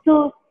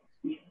 So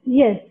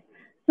yes.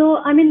 So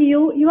I mean,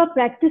 you are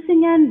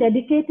practicing and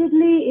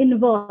dedicatedly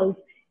involved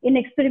in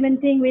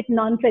experimenting with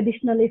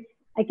non-traditional, if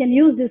I can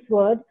use this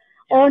word,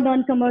 or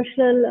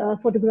non-commercial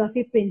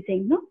photography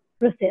printing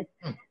process.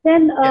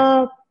 Then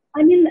I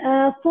mean,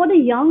 for the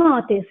young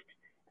artist,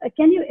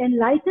 can you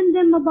enlighten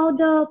them about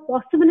the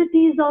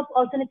possibilities of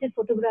alternative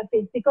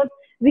photography? Because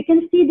we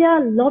can see there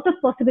are a lot of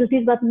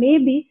possibilities, but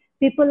maybe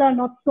people are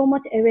not so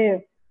much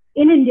aware,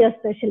 in India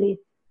especially.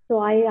 So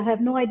I have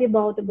no idea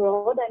about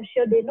abroad. I'm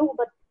sure they know,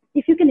 but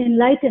if you can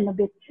enlighten a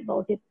bit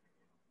about it.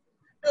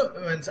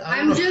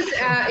 I'm just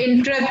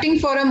interrupting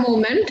for a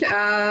moment.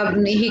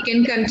 He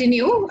can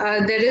continue.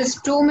 There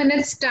is 2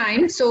 minutes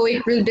time, so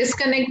it will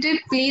disconnect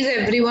it. Please,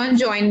 everyone,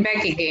 join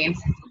back again.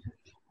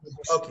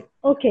 Okay.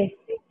 Okay.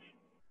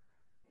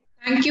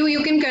 Thank you.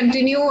 You can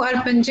continue,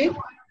 Arpanji.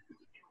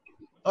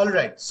 All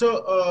right.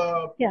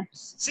 So,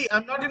 see,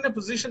 I'm not in a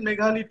position,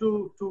 Meghali,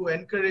 to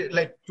encourage,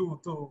 like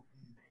to.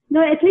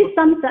 No, at least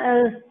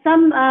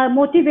some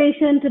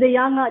motivation to the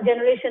young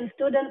generation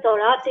students or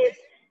artists.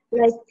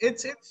 Like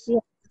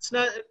it's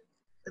not.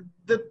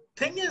 The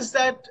thing is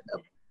that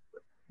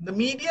the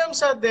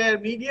mediums are there.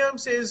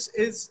 Mediums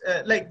is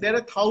like there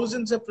are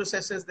thousands of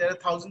processes. There are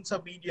thousands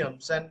of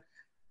mediums, and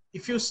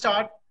if you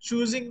start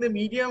choosing the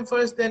medium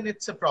first, then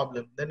it's a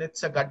problem. Then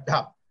it's a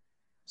gadda.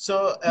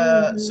 So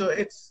so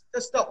it's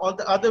just the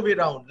other way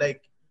around.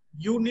 Like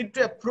you need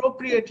to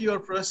appropriate your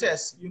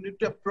process. You need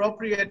to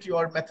appropriate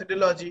your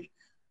methodology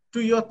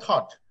to your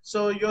thought.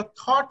 So your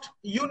thought,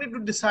 you need to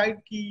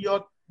decide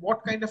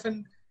what kind of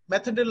a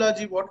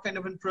methodology, what kind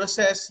of a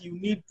process you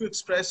need to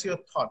express your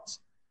thoughts.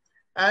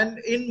 And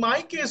in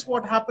my case,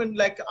 what happened,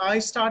 like I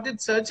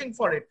started searching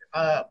for it.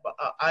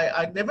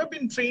 I've never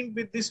been trained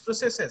with these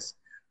processes.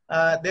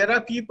 There are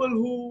people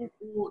who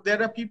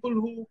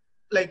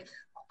like,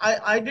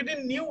 I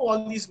didn't knew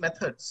all these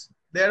methods.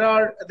 There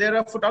are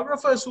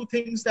photographers who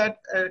thinks that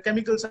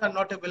chemicals are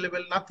not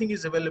available, nothing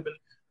is available.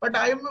 But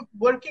I am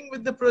working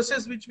with the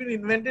process which been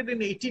invented in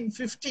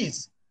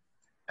 1850s,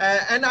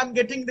 and I'm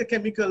getting the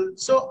chemical.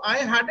 So I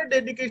had a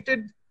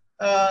dedicated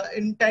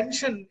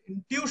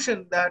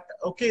intuition that,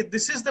 okay,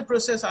 this is the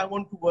process I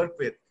want to work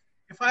with.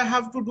 If I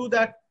have to do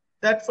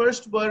that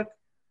first work,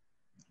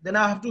 then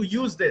I have to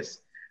use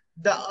this.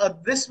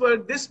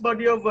 This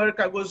body of work,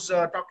 I was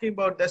talking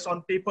about this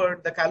on paper,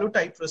 the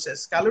calotype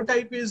process.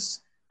 Calotype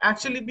is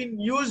actually been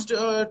used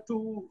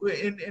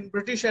in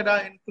British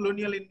era, in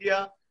colonial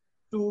India,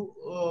 to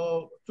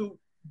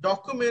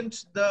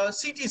document the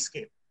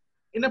cityscape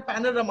in a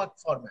panorama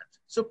format.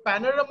 So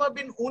panorama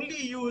been only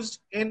used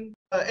in,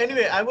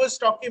 anyway, I was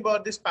talking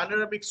about this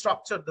panoramic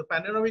structure. The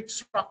panoramic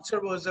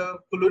structure was a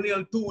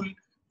colonial tool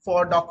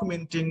for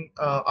documenting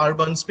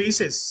urban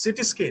spaces,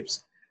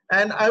 cityscapes.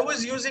 And I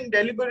was using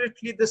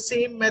deliberately the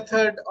same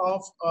method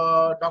of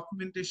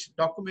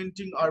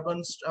documenting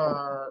urban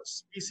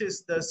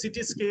spaces, the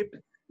cityscape,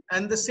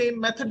 and the same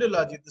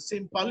methodology, the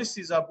same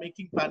policies of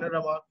making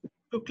panorama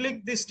to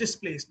click these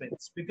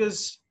displacements,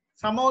 because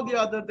somehow or the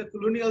other, the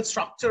colonial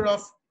structure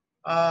of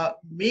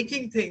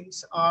making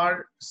things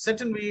are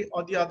certain way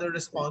or the other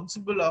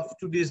responsible of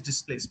today's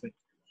displacement.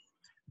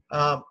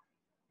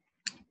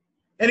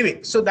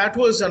 Anyway, so that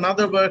was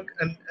another work,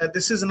 and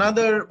this is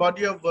another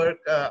body of work.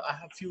 I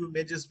have few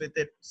images with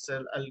it,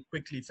 so I'll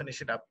quickly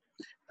finish it up.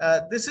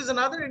 This is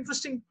another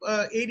interesting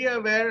area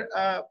where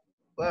I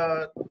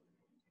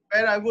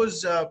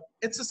was.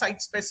 It's a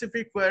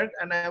site-specific work,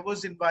 and I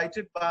was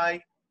invited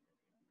by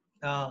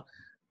I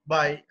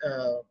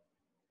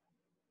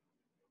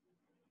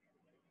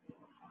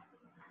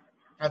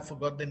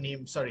forgot the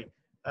name. Sorry,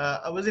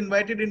 I was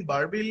invited in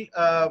Barbil.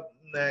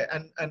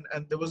 And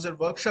there was a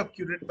workshop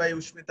curated by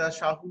Ushmita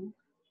Shahu.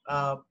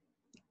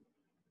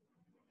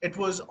 It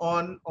was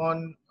on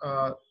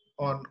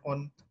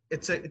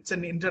it's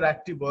an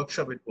interactive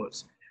workshop. It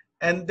was,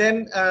 and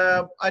then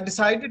I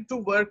decided to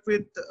work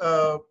with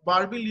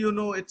Barbil. You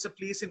know, it's a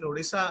place in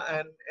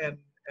Odisha and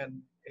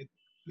a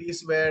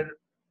place where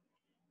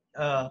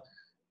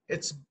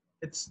it's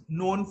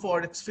known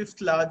for its 5th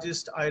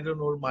largest iron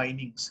ore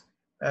minings.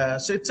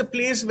 So it's a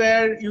place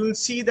where you will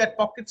see that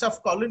pockets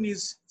of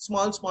colonies,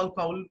 small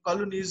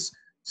colonies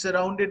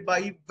surrounded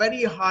by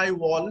very high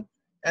wall,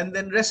 and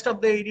then rest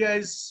of the area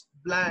is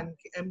blank,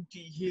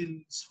 empty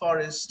hills,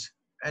 forest,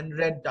 and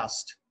red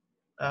dust.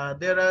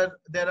 There are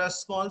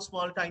small,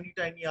 tiny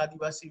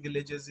Adivasi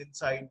villages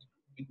inside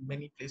in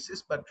many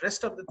places, but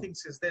rest of the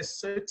things is this.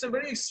 So it's a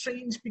very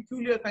strange,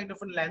 peculiar kind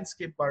of a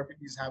landscape Barbil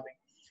is having.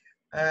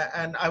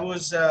 And I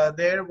was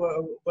there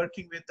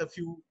working with a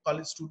few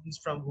college students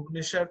from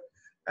Bhubaneswar.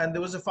 And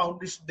there was a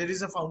foundation. There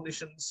is a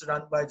foundation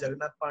run by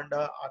Jagannath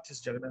Panda,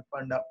 artist Jagannath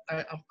Panda.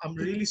 I'm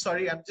really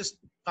sorry. I just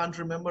can't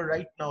remember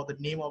right now the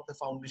name of the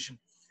foundation.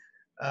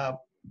 Run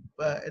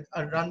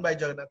by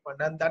Jagannath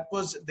Panda, and that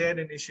was their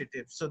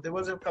initiative. So there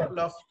was a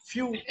couple of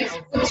few.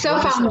 Utsa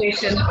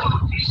Foundation.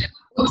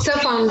 Utsa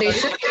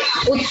Foundation.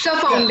 Utsa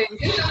Foundation.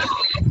 Yeah.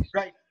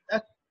 Right.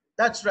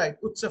 That's right.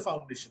 Utsa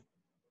Foundation.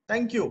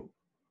 Thank you.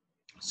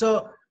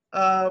 So.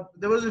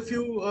 There was a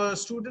few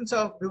students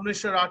of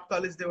Bhubaneswar Art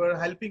College. They were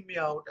helping me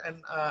out,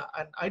 and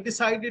I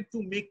decided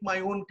to make my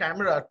own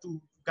camera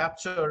to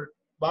capture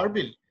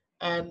Barbil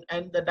and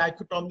the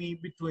dichotomy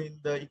between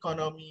the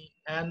economy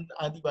and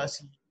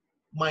Adivasi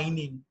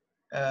mining.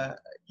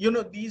 You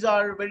know, these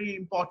are very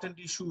important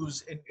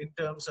issues in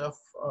terms of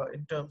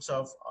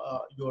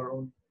your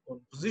own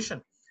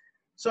position.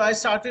 So I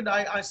started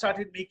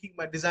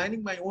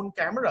designing my own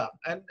camera,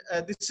 and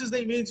this is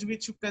the image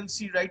which you can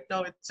see right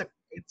now.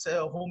 It's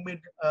a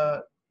homemade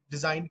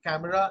designed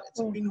camera. It's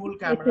a pinhole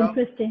camera. It's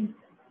interesting.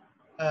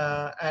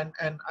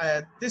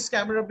 This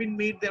camera been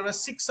made. There were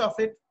 6 of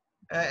it,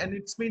 and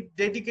it's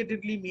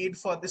dedicatedly made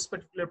for this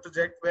particular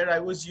project, where I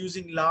was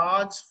using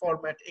large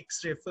format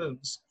X-ray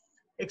films,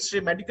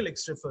 medical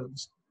X-ray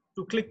films,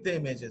 to click the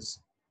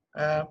images.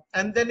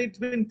 And then it's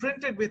been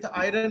printed with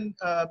iron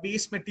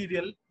base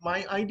material.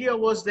 My idea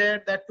was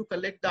that to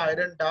collect the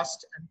iron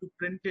dust and to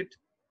print it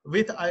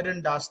with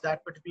iron dust,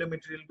 that particular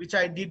material, which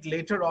I did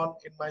later on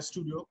in my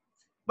studio.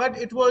 But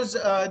it was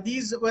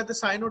these were the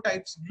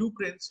cyanotypes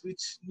blueprints,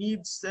 which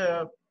needs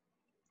the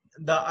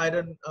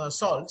iron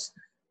salts,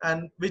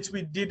 and which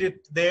we did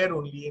it there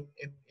only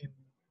in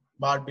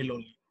Barbil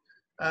only.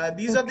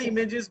 These are the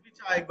images which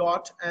I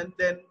got, and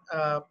then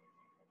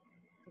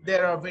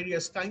there are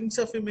various kinds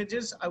of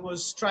images I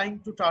was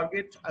trying to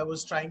target. I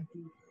was trying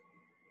to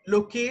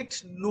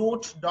locate,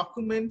 note,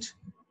 document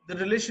the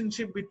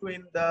relationship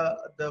between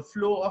the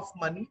flow of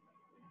money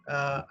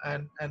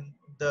and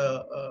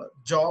the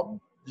job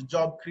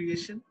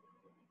creation,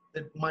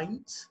 the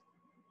mines,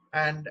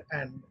 and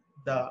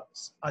the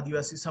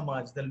Adivasi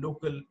Samaj, the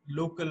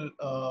local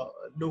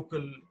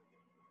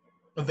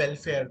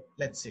welfare,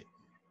 let's say.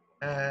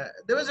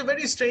 There was a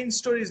very strange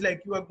stories,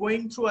 like you are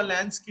going through a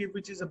landscape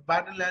which is a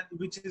barren land,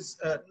 which is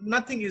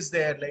nothing is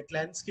there. Like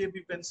landscape,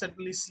 you can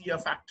suddenly see a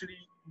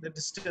factory in the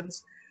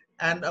distance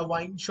and a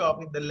wine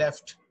shop in the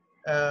left.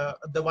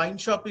 The wine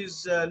shop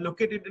is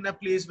located in a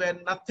place where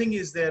nothing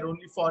is there,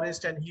 only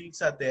forest and hills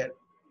are there,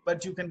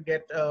 but you can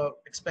get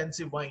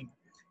expensive wine.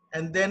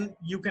 And then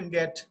you can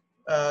get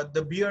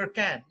the beer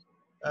can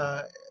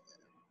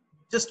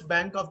just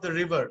bank of the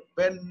river,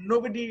 where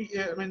nobody,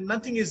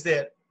 nothing is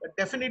there, but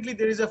definitely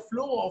there is a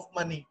flow of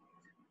money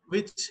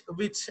which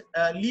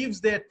leaves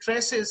their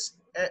traces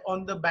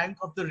on the bank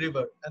of the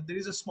river, and there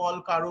is a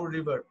small Karo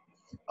river.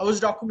 I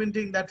was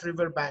documenting that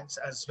river banks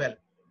as well,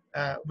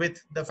 with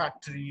the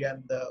factory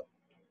and the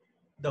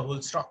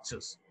whole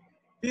structures.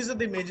 These are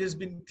the images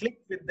been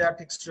clicked with that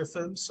extra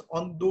films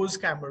on those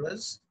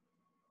cameras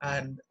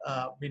and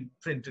been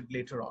printed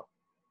later on.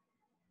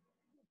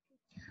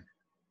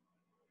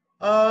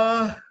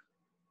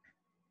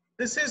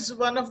 This is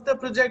one of the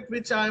project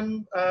which I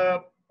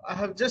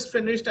have just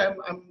finished.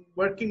 I'm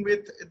working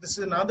with. This is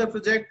another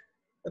project.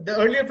 The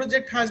earlier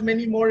project has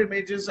many more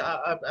images,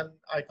 and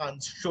I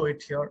can't show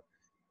it here.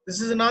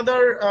 This is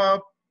another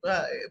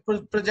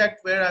project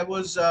where I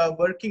was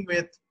working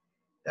with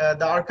the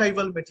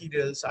archival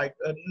materials.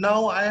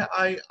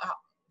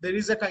 There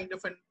is a kind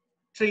of an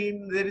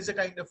train. There is a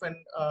kind of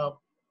an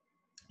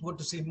what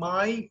to say.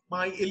 My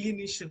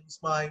alienations,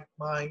 my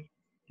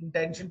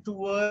intention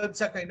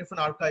towards a kind of an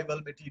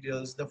archival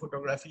materials, the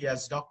photography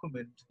as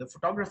document, the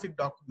photographic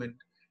document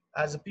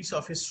as a piece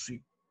of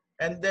history.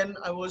 And then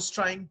I was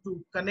trying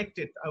to connect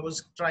it. I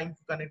was trying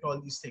to connect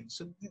all these things.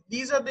 So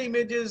these are the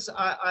images.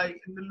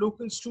 In the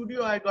local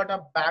studio, I got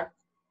a bag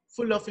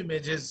full of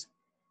images,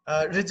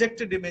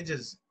 rejected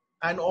images.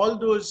 And all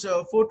those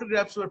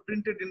photographs were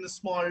printed in a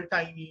small,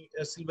 tiny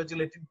silver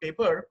gelatin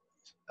paper.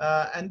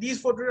 And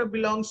these photographs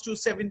belongs to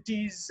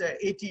 70s,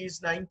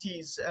 80s,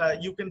 90s.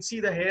 You can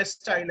see the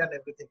hairstyle and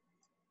everything.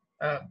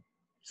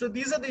 So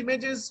these are the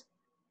images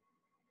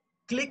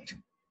clicked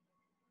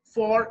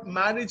for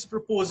marriage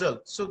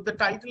proposal. So the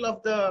title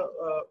of the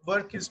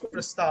work is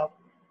Prastav,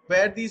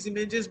 where these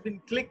images been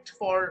clicked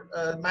for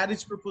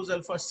marriage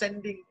proposal, for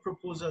sending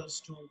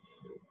proposals to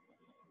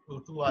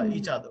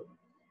each other,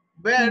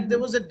 where there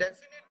was a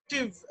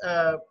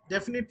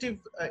definitive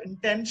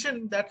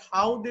intention that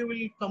how they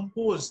will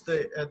compose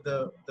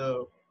the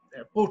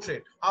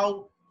portrait.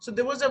 So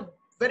there was a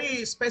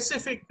very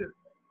specific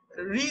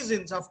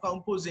reasons of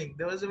composing.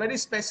 There was a very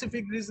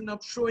specific reason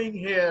of showing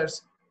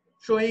hairs,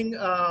 showing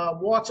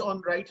watch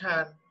on right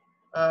hand,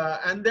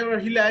 and there were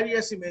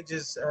hilarious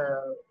images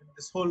in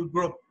this whole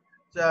group.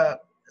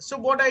 So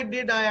what I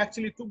did, I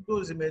actually took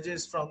those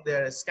images from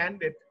there,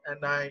 scanned it,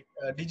 and I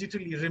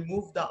digitally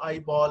removed the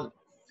eyeball,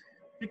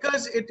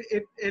 because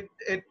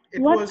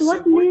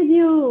what made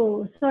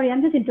you, sorry,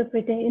 I'm just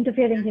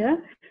interfering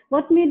here.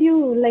 What made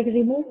you like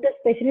remove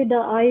especially the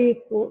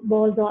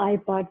eyeballs or eye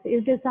parts?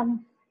 Is there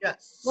some,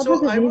 what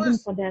was the reason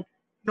for that?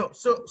 No,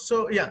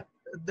 so yeah,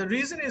 the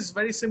reason is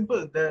very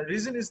simple. The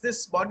reason is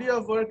this body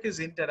of work is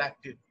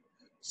interactive.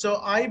 So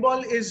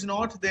eyeball is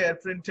not there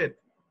printed,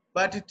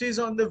 but it is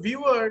on the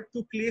viewer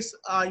to place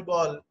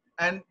eyeball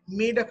and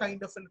made a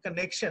kind of a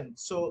connection.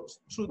 So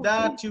through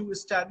that, you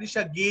establish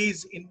a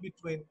gaze in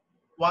between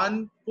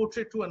one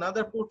portrait to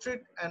another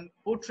portrait and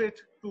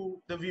portrait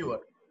to the viewer.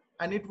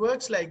 And it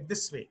works like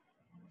this way.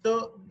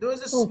 So there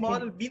was a small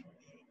bindi,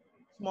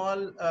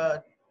 small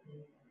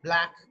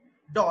black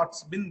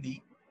dots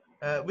bindi,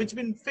 which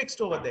been fixed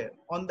over there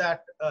on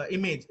that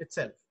image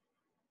itself,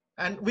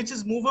 and which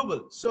is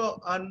movable. So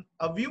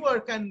a viewer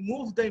can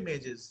move the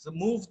images,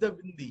 move the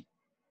bindi,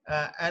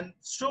 and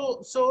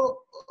so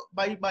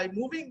by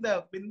moving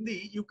the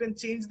bindi, you can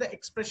change the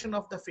expression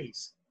of the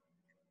face,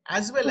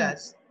 as well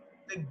as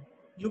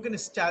you can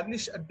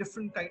establish a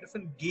different kind of a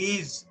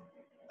gaze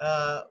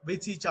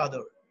with each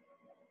other.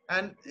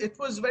 And it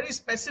was very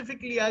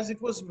specifically, as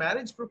it was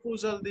marriage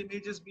proposal, the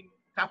image has been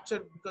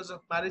captured because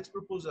of marriage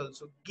proposal.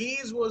 So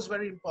gaze was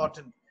very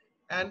important.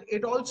 And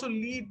it also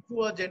leads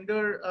to a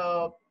gender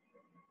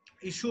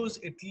issues.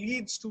 It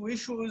leads to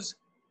issues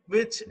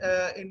which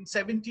in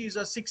 70s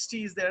or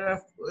 60s,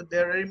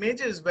 there are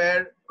images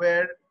where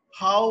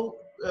how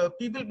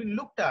people been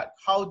looked at,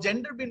 how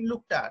gender been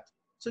looked at.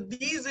 So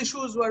these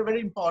issues were very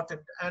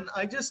important, and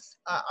I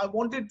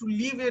wanted to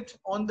leave it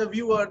on the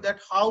viewer that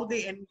how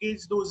they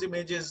engage those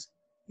images.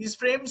 These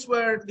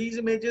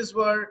images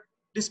were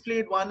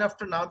displayed one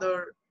after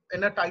another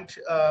in a tight,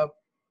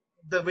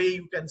 the way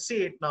you can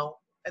say it now,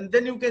 and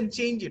then you can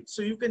change it.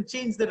 So you can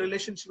change the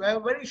relationship. I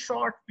have a very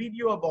short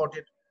video about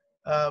it.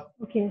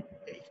 Okay.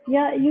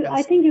 Yeah,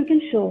 I think you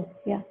can show.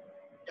 Yeah.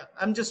 Yeah,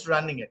 I'm just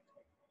running it.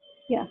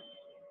 Yeah.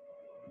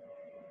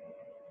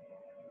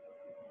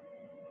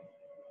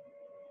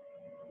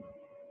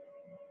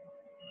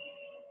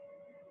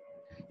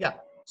 Yeah,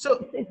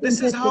 so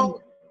this is how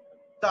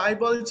the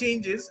eyeball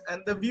changes,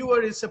 and the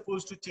viewer is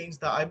supposed to change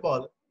the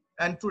eyeball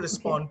and to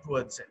respond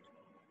towards it.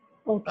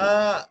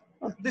 Okay.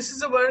 This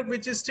is a work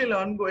which is still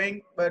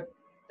ongoing, but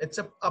it's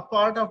a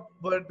part of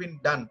work being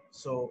done.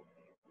 So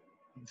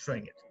I'm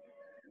showing it.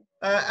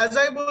 As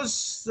I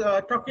was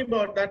talking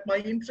about that, my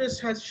interest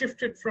has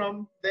shifted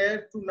from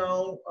there to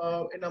now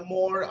in a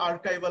more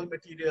archival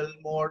material,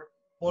 more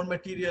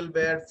material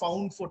where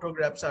found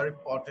photographs are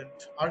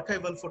important,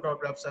 archival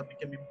photographs have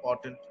become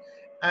important.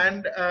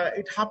 And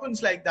it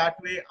happens like that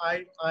way.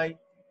 I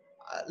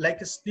like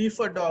a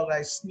sniffer dog,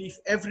 I sniff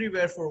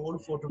everywhere for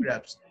old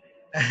photographs.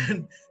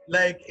 And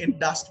like in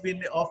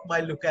dustbin of my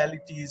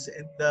localities,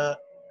 in the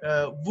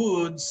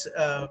woods,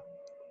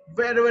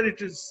 wherever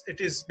it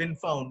is been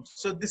found.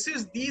 So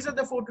these are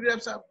the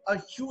photographs, a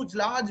huge,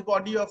 large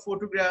body of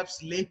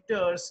photographs,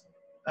 letters,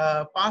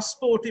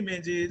 passport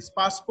images,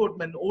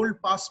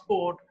 old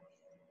passport,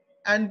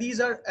 and these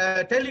are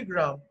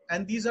telegram,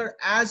 and these are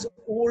as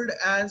old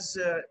as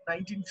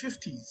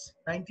 1950s,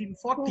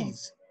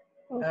 1940s.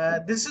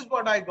 This is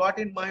what I got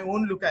in my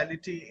own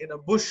locality, in a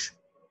bush.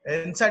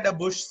 Inside a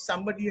bush,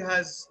 somebody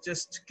has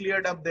just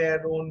cleared up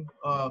their own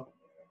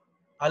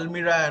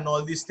almirah and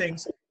all these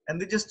things, and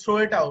they just throw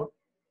it out.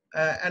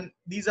 And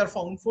these are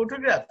found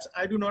photographs.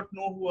 I do not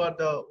know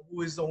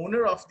who is the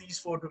owner of these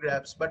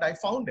photographs, but I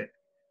found it.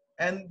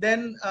 And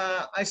then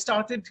I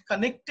started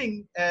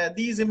connecting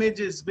these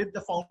images with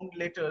the found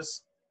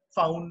letters,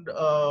 found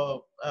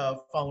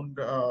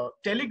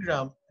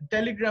telegram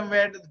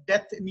where the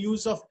death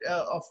news of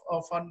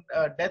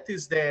death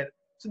is there.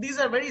 So these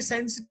are very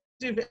sensitive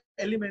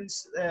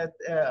elements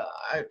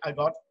I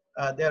got.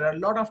 There are a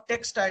lot of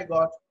text I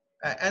got.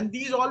 And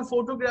these all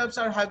photographs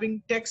are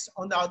having text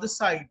on the other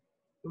side,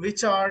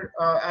 which are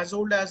as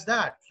old as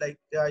that. Like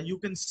you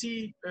can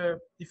see,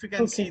 if you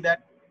can see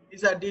that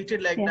these are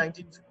dated like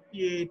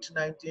 1958,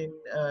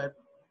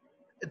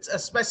 it's a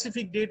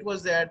specific date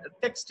was there, the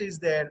text is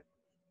there,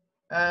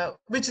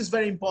 which is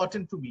very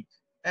important to me.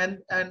 And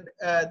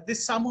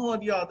this somehow or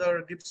the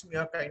other gives me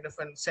a kind of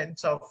a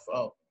sense of,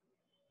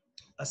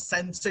 a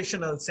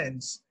sensational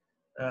sense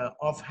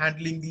of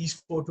handling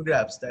these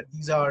photographs, that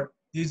these are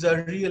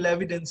real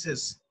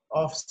evidences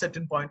of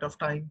certain point of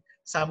time.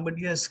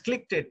 Somebody has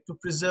clicked it to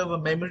preserve a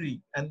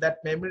memory, and that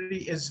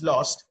memory is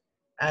lost,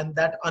 and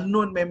that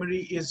unknown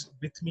memory is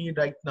with me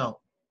right now.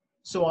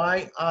 So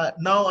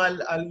now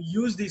I'll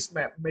use these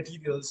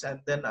materials, and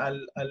then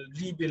I'll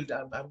rebuild.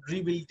 I'm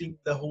rebuilding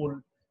the whole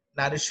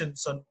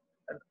narrations on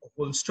a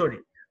whole story.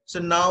 So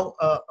now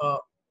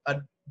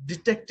a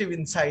detective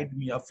inside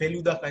me, a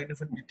Feluda kind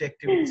of a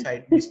detective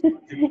inside me.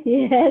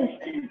 Yes,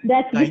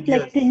 that's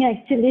reflecting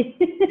actually.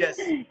 Yes,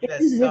 It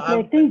yes. is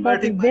reflecting,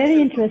 but very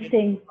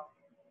interesting.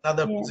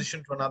 Another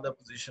position to another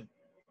position.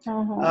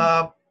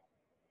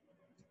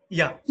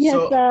 Yeah. Yes,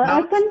 so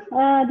now,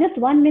 Arpan, just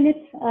 1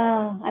 minute.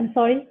 I'm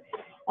sorry.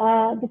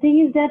 The thing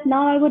is that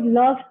now I would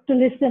love to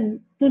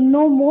listen, to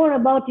know more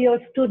about your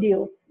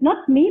studio.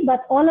 Not me,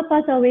 but all of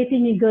us are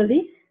waiting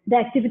eagerly. The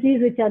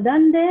activities which are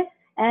done there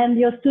and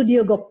your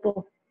studio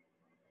Goppo.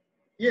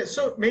 Yes,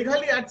 so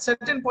Meghali, at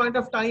certain point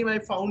of time, I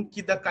found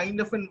the kind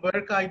of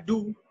work I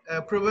do,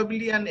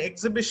 probably an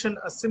exhibition,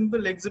 a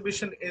simple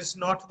exhibition is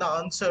not the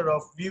answer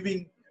of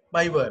viewing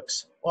my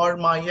works or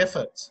my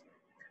efforts.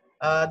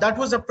 That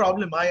was a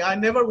problem. I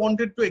never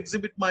wanted to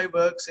exhibit my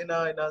works in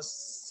a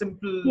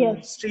simple,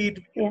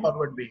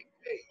 straightforward way.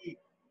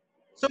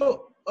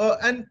 So,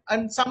 and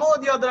somehow or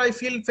the other, I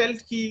felt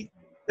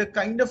the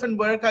kind of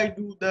work I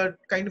do, the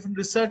kind of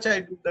research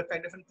I do, the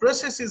kind of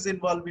processes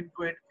involved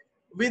into it,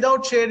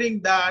 without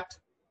sharing that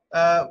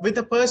with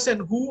a person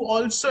who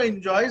also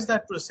enjoys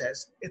that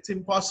process, it's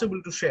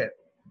impossible to share.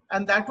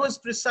 And that was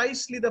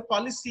precisely the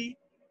policy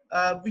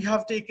we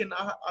have taken,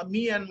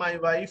 me and my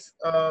wife,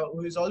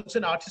 who is also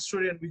an art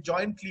historian. We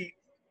jointly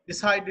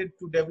decided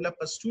to develop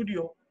a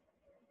studio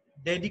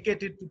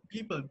dedicated to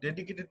people,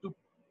 dedicated to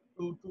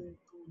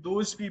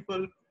those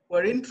people who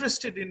are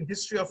interested in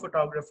history of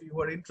photography,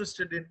 who are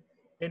interested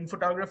in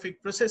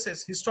photographic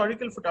processes,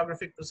 historical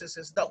photographic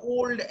processes, the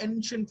old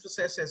ancient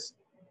processes,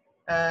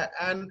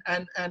 and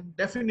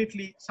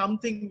definitely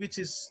something which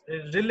is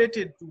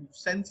related to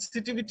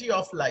sensitivity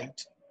of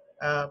light.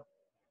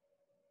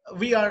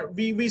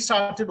 We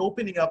started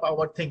opening up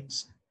our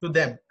things to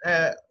them.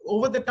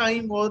 Over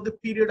the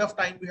period of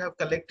time, we have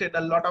collected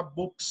a lot of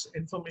books,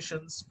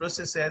 informations,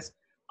 processes.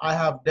 I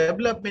have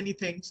developed many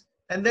things,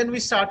 and then we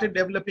started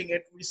developing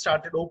it. We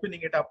started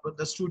opening it up with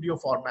the studio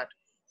format.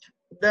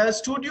 The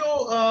studio,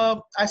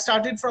 I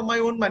started from my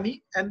own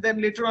money, and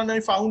then later on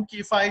I found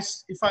if I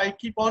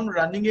keep on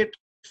running it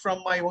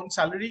from my own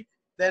salary,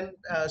 then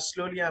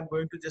slowly I'm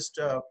going to just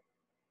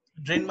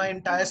drain my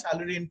entire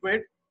salary into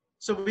it.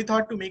 So we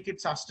thought to make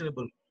it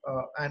sustainable,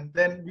 and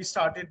then we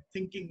started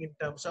thinking in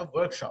terms of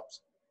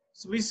workshops.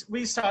 So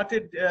we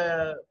started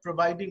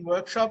providing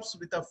workshops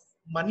with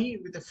money,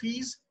 with the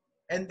fees,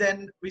 and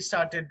then we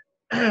started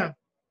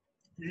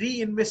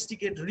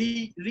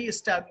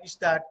re-establish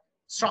that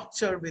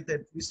structure with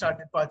it. We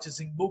started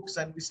purchasing books,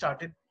 and we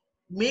started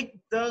make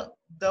the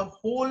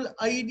whole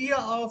idea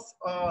of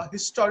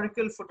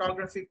historical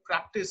photographic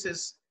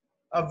practices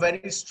a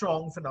very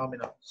strong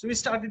phenomenon. So we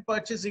started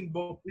purchasing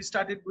books. We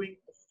started doing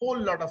a whole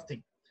lot of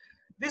things.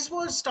 This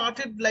was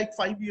started like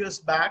 5 years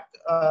back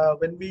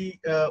when we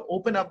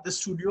opened up the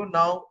studio.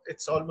 Now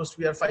it's almost,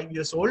 we are 5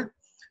 years old,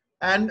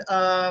 and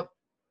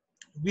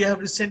we have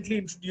recently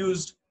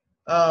introduced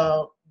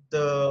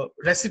the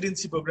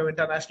residency program,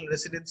 international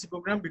residency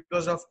program.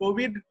 Because of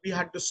COVID, we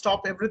had to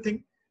stop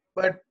everything.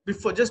 But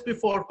just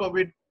before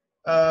COVID,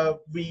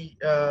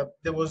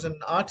 there was an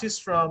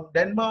artist from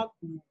Denmark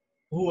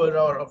who were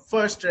our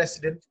first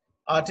resident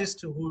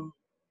artist, who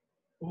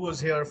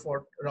was here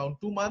for around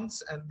 2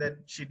 months, and then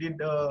she did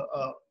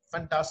a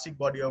fantastic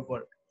body of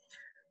work.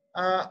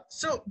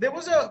 So there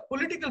was a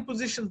political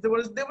position. There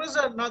was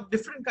a not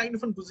different kind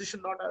of a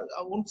position.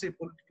 I won't say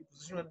political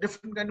position, a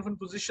different kind of a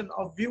position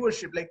of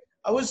viewership. Like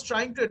I was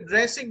trying to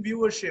addressing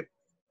viewership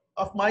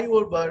of my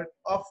own work,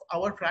 of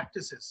our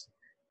practices,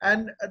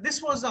 and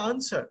this was the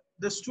answer.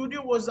 The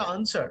studio was the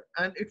answer,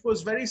 and it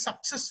was very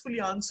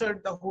successfully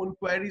answered the whole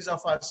queries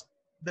of us,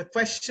 the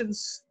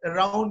questions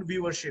around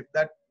viewership,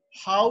 that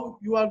how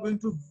you are going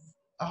to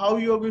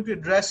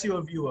address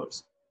your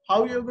viewers,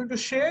 how you are going to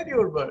share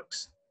your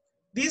works.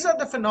 These are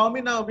the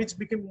phenomena which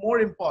became more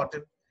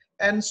important.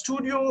 And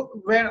studio,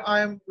 where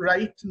I am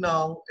right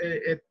now,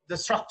 the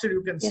structure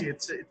you can see,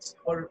 it's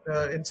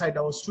inside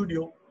our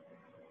studio,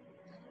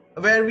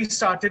 where we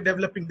started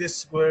developing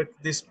this work,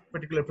 this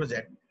particular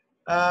project.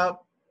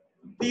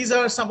 These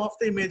are some of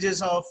the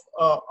images of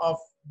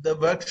the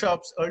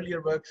workshops,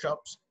 earlier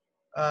workshops,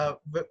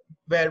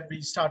 where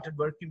we started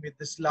working with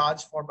this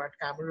large format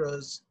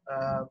cameras.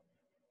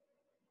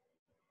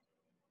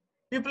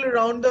 people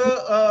around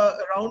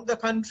the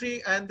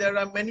country, and there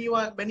are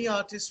many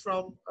artists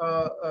from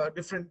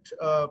different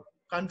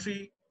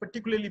country,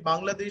 particularly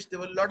Bangladesh. There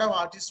were a lot of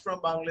artists from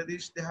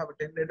Bangladesh. They have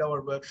attended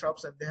our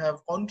workshops and they have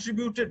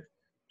contributed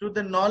to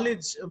the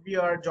knowledge we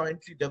are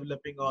jointly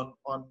developing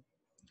on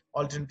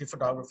alternative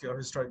photography or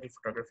historical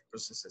photography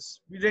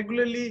processes. We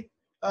regularly,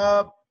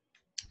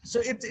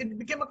 so it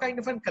became a kind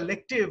of a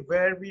collective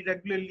where we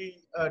regularly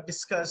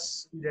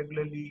discuss, we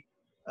regularly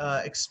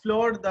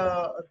explore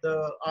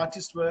the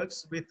artist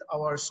works with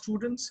our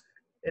students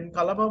in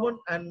Kalabhavan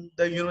and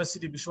the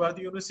university, Vishwabharati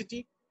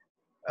University.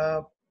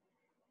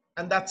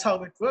 And that's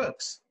how it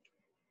works.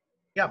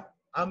 Yeah,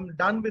 I'm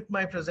done with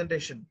my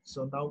presentation.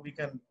 So now we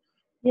can.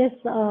 Yes,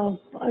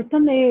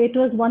 Arpan, it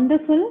was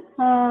wonderful.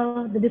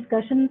 The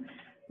discussion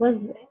was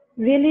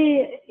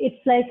really,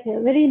 it's like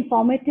very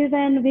informative,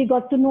 and we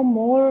got to know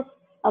more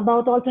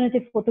about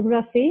alternative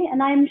photography.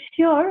 And I'm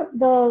sure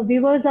the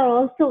viewers are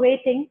also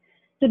waiting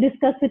to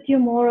discuss with you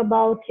more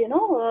about,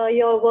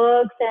 your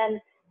works,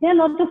 and there are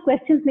lots of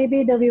questions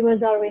maybe the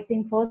viewers are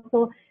waiting for.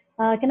 So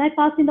can I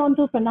pass it on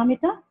to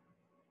Pranamita?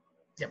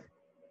 Yep.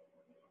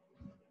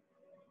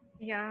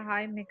 Yeah,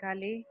 hi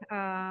Meghali.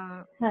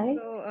 Hi.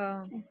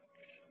 So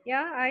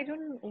yeah, I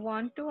don't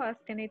want to ask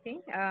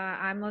anything.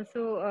 I'm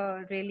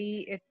also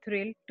really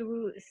thrilled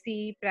to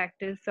see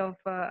practice of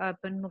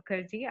Arpan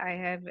Mukherjee.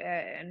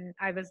 And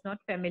I was not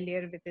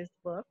familiar with his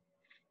work,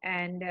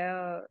 and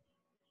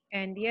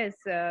yes,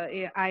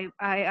 yeah,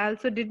 I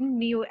also didn't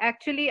knew.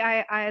 Actually,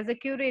 I as a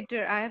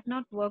curator, I have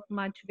not worked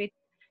much with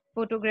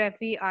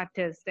photography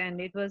artists,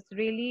 and it was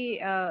really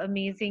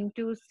amazing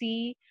to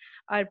see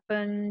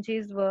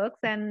Arpanji's works,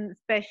 and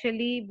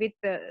especially with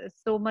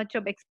so much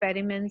of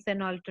experiments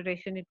and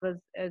alteration. It was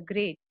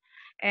great.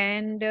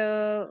 And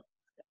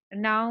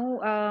now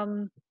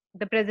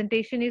the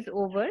presentation is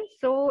over.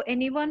 So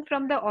anyone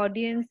from the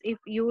audience, if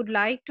you would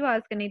like to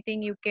ask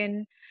anything, you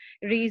can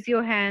raise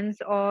your hands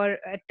or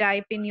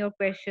type in your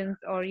questions,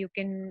 or you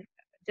can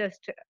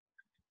just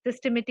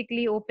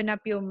systematically open up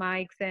your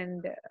mics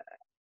and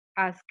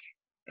ask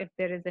if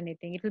there is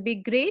anything. It will be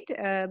great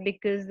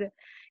because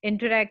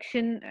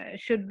interaction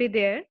should be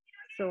there.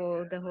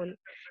 So the whole,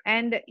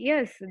 and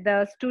yes,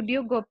 the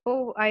studio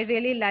Goppo, I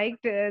really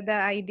liked the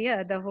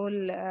idea, the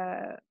whole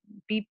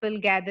people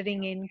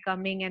gathering in,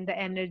 coming, and the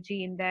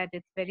energy in that.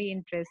 It's very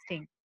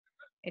interesting.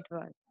 It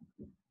was.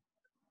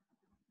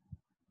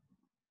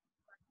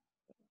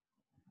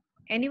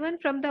 Anyone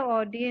from the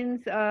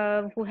audience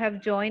who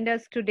have joined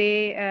us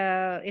today,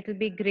 it will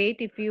be great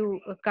if you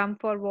come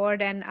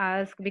forward and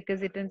ask,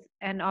 because it is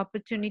an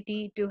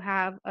opportunity to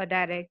have a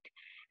direct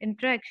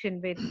interaction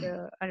with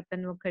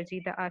Arpan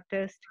Mukherjee, the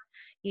artist.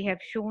 He have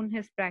shown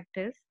his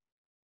practice,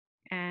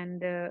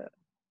 and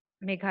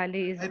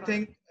Meghali is. I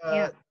think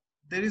Yeah.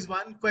 there is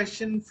one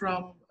question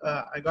from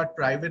I got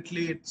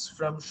privately. It's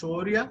from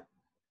Shoria.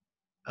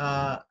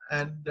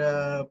 And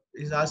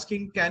is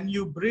asking, can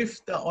you brief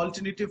the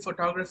alternative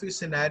photography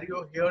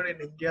scenario here in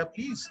India,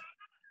 please?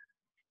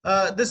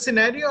 The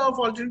scenario of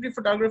alternative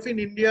photography in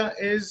India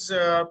is,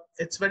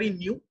 it's very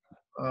new.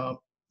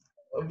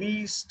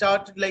 We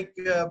started like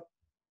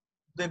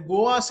the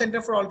Goa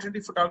Center for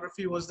Alternative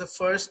Photography was the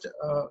first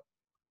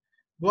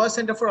Goa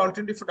Center for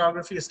Alternative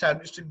Photography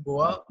established in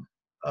Goa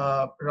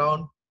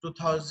around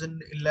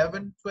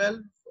 2011, 12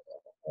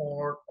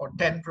 or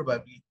 10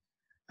 probably.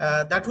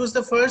 That was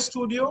the first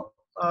studio,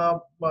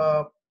 a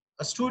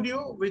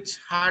studio which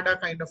had a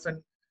kind of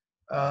an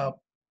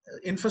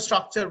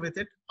infrastructure with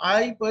it.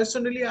 I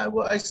personally,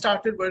 I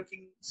started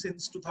working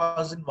since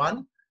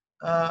 2001.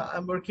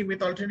 I'm working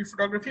with alternative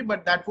photography,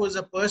 but that was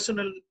a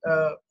personal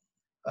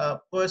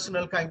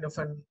kind of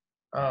an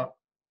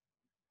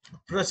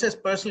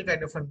personal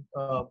kind of an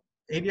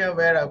area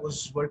where I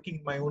was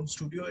working my own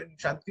studio in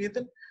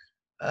Shantiniketan.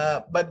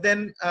 But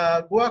then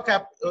Goa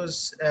Cup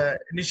was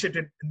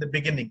initiated in the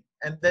beginning,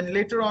 and then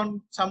later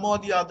on, some or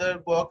the other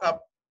Goa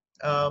Cup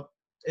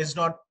is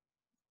not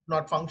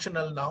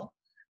functional now.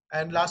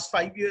 And last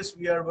 5 years,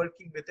 we are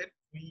working with it.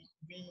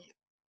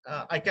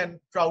 I can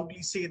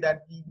proudly say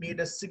that we made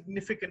a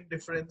significant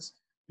difference.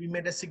 We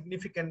made a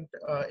significant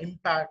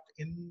impact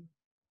in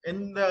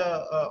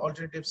the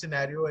alternative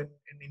scenario in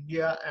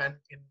India and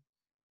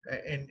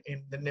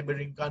in the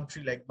neighboring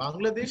country like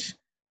Bangladesh,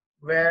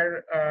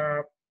 where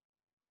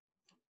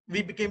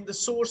we became the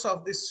source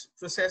of these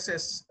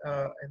processes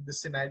in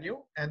this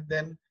scenario. And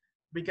then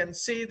we can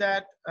say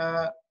that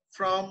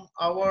from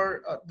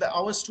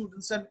our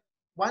students, and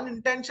one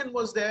intention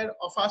was there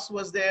of us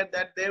was there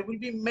that there will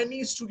be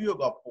many studio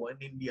Goppo in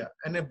India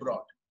and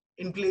abroad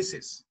in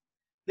places.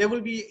 There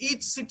will be,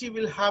 each city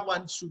will have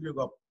one studio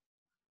Goppo.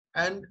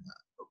 And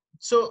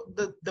so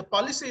the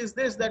policy is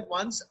this, that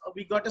once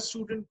we got a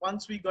student,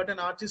 once we got an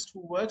artist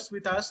who works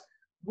with us,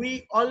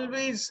 we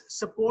always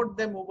support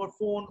them over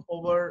phone,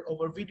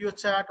 over video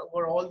chat,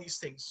 over all these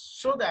things,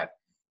 so that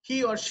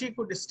he or she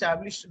could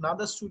establish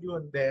another studio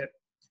in there,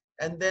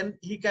 and then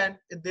he can,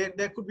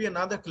 there could be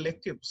another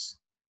collectives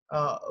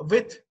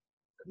with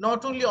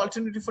not only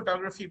alternative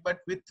photography, but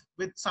with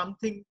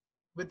something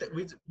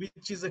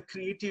which is a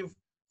creative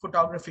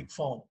photographic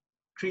form,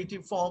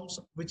 creative forms,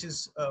 which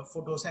is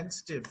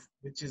photosensitive,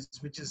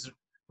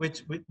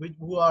 which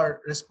who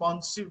are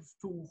responsive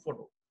to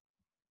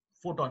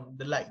photon,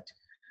 the light.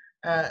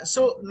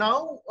 So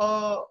now,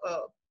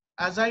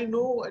 as I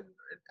know,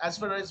 as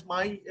far as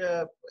my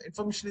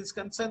information is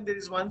concerned, there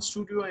is one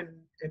studio in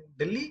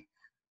Delhi.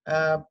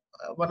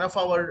 One of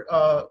our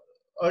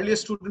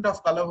earliest student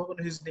of Kala Bhavan,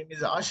 his name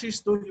is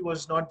Ashish, though he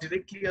was not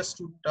directly a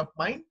student of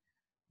mine,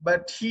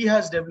 but he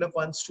has developed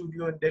one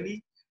studio in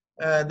Delhi.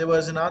 There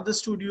was another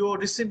studio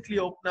recently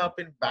opened up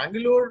in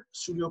Bangalore,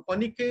 Studio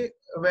Konike,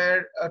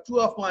 where two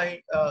of my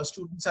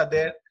students are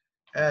there.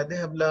 They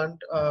have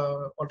learned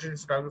portrait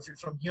photography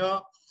from here.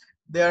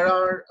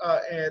 There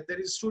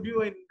is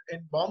studio in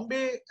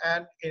Bombay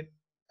and in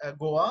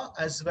Goa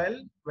as well,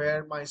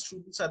 where my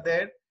students are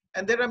there.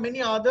 And there are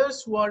many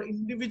others who are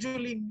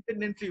individually,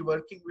 independently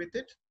working with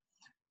it.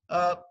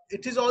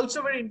 It is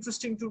also very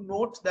interesting to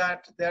note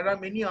that there are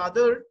many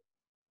other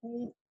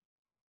who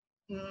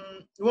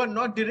are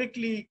not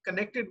directly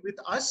connected with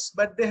us,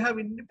 but they have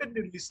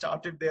independently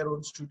started their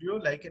own studio.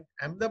 Like in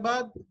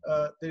Ahmedabad,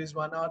 there is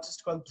one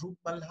artist called Dhruv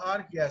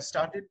Malhar. He has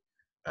started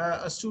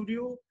a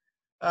studio.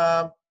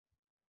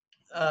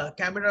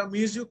 Camera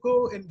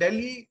Musico in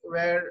Delhi,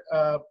 where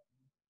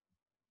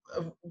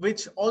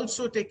which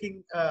also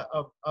taking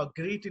a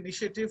great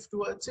initiative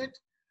towards it,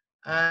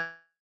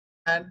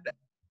 and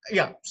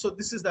yeah, so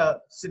this is the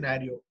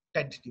scenario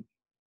tentatively.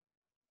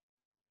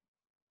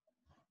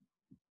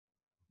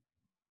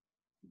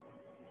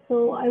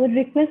 So I would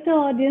request the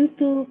audience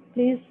to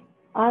please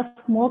ask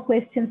more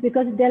questions,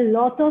 because there are a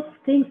lot of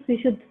things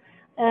we should,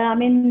 I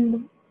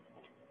mean,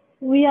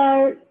 we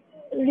are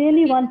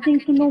really wanting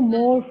to know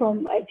more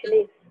from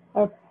actually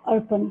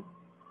Arpan.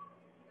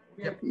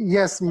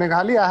 Yes,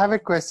 Meghali, I have a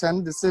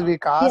question. This is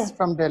Vikas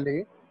from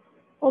Delhi.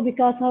 Oh,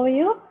 Vikas, how are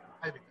you?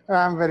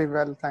 I'm very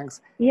well,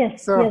 thanks.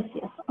 Yes, so,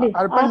 yes.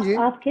 Please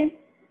ask him.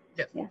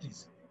 Yes,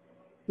 please.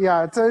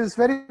 Yeah, so it's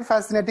very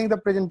fascinating, the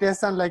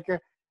presentation, like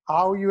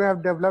how you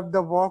have developed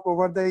the work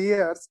over the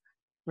years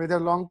with a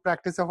long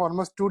practice of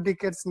almost 2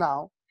 decades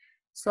now.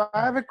 So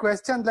I have a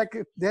question, like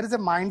there is a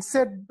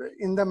mindset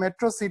in the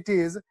metro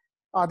cities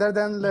other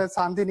than the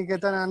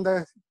Santiniketan and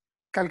the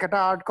Calcutta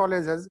art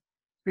colleges.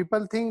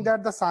 People think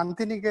that the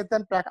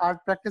Santiniketan art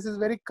practice is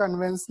very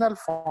conventional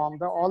form.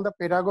 All the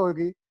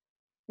pedagogy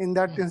in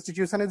that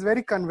institution is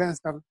very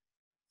conventional.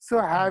 So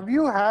have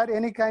you had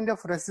any kind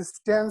of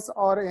resistance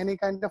or any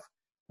kind of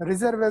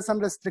reservation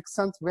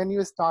restrictions when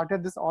you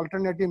started this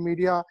alternative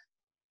media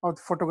of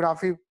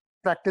photography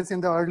practice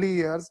in the early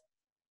years?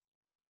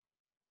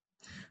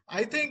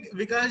 I think,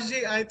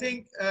 Vikasji, I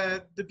think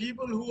the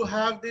people who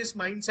have this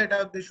mindset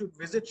of they should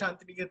visit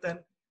Shantiniketan,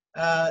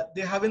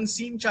 they haven't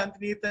seen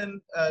Shantiniketan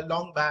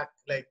long back.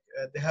 Like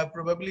they have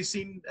probably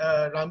seen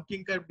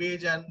Ramkinkar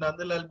Bej and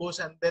Nandalal Bose,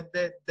 and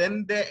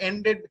then they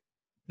ended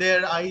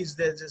their eyes,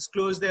 they just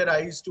closed their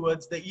eyes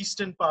towards the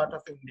eastern part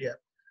of India.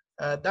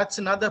 That's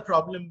another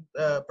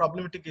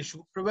problematic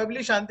issue.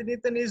 Probably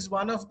Shantiniketan is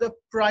one of the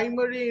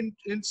primary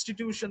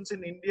institutions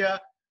in India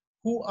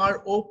who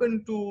are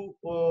open to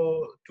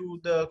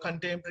the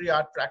contemporary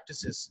art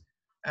practices.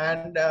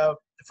 And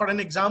for an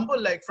example,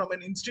 like from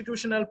an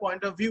institutional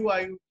point of view,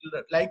 I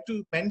would like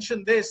to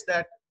mention this,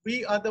 that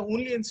we are the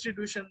only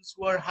institutions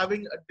who are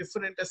having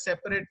a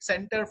separate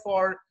center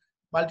for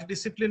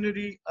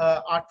multidisciplinary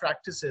art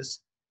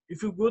practices.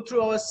 If you go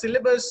through our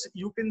syllabus,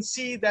 you can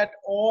see that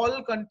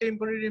all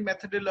contemporary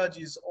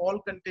methodologies, all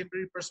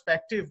contemporary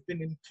perspective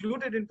been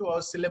included into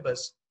our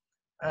syllabus.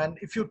 And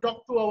if you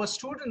talk to our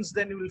students,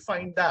 then you will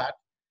find that.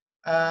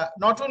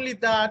 Not only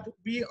that,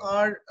 we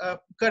are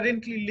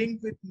currently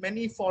linked with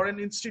many foreign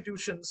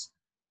institutions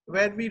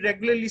where we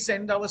regularly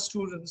send our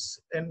students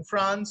in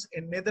France,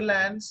 in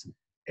Netherlands,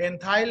 in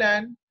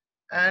Thailand,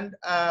 and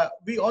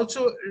we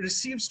also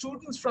receive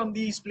students from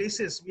these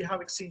places. We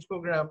have exchange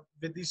program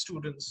with these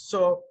students.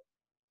 So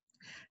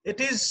it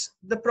is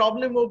the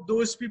problem of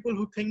those people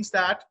who thinks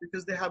that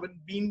because they haven't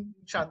been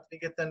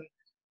Shantiniketan,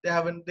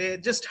 they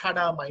just had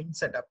our mind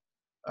set up.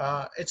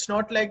 It's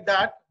not like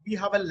that. We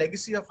have a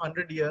legacy of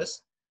 100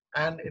 years,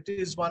 and it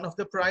is one of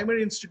the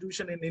primary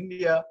institution in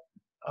India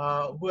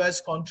who has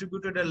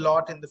contributed a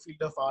lot in the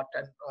field of art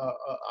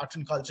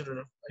and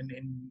culture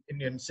in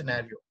Indian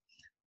scenario.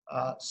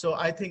 So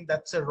I think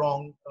that's a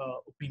wrong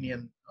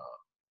opinion.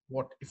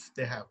 What if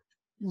they have?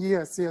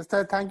 Yes.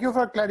 Thank you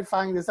for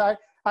clarifying this.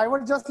 I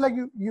was just like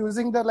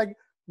using the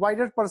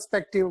wider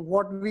perspective,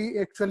 what we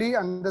actually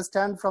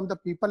understand from the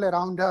people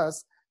around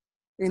us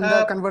in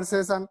the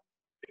conversation.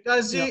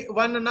 Because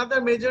another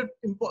major,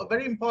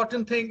 very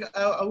important thing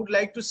I would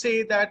like to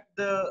say, that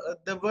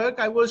the work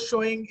I was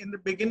showing in the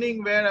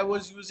beginning, where I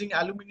was using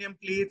aluminum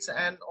plates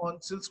and on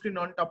silkscreen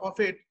on top of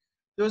it,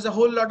 there was a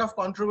whole lot of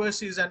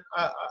controversies, and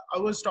I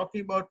was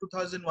talking about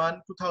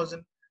 2001,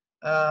 2000.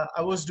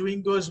 I was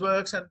doing those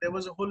works, and there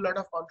was a whole lot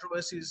of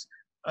controversies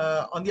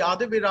on the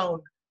other way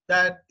around,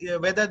 that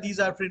whether these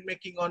are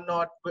printmaking or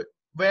not.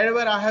 Wherever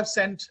I have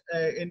sent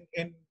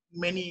in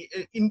many,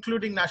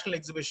 including national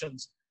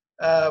exhibitions,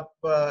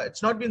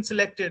 it's not been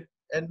selected.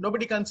 and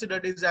nobody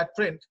considered is at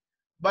print,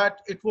 but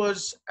it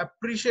was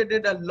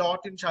appreciated a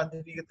lot in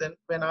Shantiniketan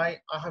when I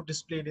have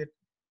displayed it,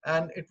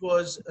 and it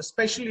was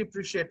especially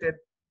appreciated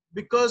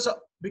because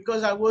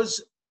I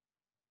was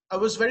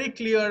very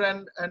clear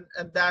and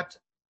that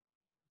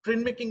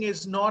printmaking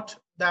is not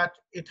that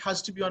it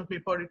has to be on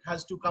paper, it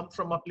has to come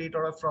from a plate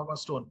or from a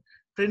stone.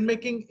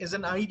 Printmaking is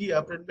an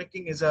idea.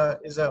 Printmaking is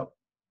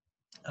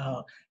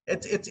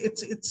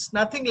it's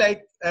nothing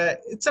like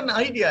it's an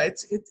idea.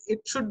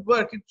 It should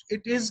work.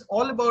 It is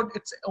all about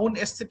its own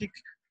aesthetic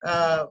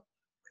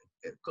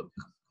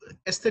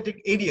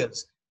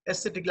areas,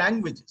 aesthetic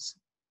languages.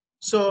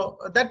 So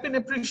that's been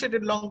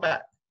appreciated long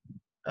back.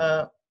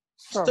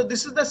 Sure. So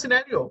this is the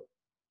scenario.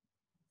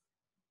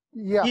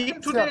 Yeah.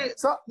 Even today,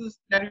 so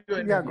scenario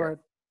in yeah, India. go ahead.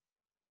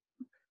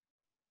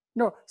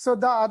 No, so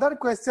the other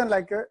question,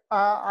 like,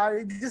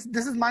 this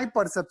is my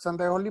perception,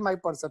 only my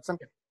perception.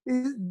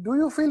 Do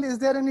you feel, is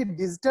there any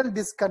digital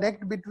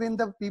disconnect between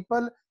the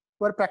people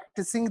who are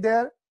practicing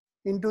there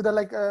into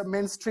the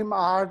mainstream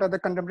art or the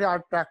contemporary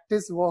art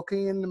practice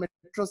working in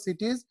metro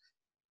cities?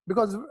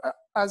 Because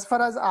as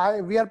far as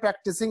we are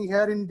practicing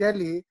here in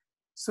Delhi,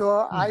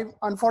 so I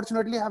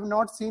unfortunately have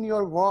not seen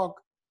your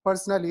work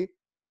personally.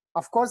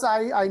 Of course,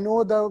 I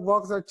know the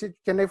works of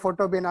Chennai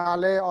Photo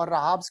Biennale or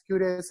Rahab's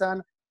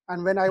curation.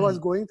 And when I was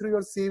going through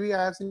your CV,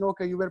 I have seen,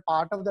 okay, you were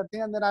part of that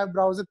thing, and then I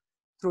browsed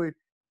through it.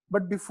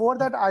 But before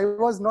that, I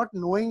was not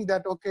knowing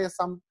that, okay,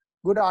 some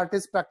good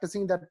artists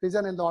practicing that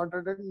vision in the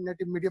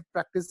alternative media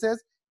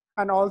practices.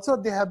 And also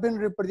they have been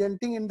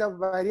representing in the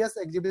various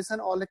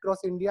exhibitions all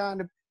across India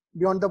and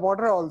beyond the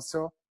border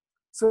also.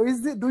 So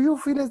do you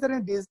feel is there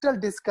a digital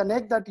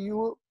disconnect that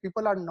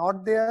people are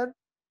not there?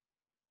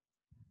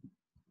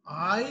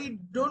 I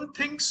don't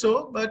think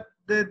so, but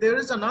there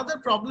is another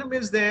problem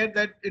is there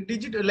that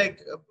digital,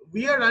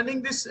 we are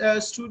running this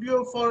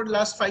studio for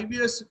last 5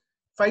 years.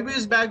 5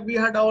 years back, we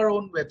had our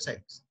own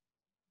websites,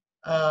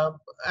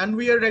 and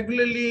we are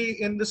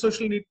regularly in the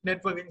social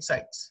networking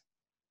sites.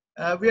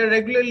 We are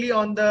regularly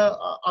on the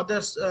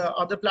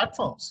other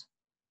platforms.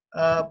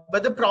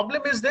 But the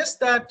problem is this,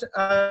 that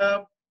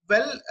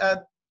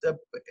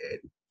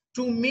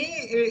to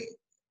me,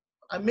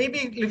 I may be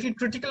a little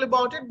critical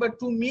about it, but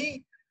to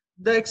me,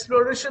 the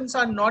explorations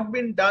are not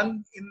been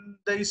done in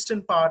the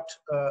eastern part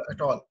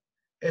at all.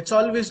 It's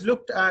always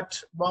looked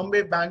at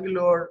Bombay,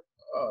 Bangalore,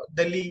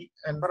 Delhi,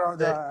 and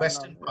the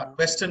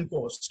western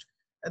coast.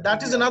 And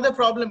that is another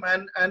problem.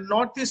 And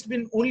Northeast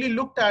been only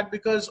looked at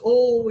because,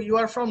 oh, you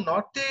are from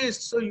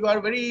Northeast, so you are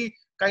very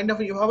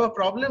you have a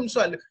problem.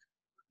 So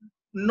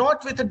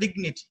not with a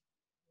dignity.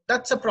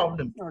 That's a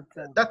problem.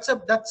 Okay.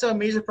 That's a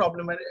major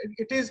problem, and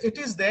it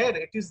is there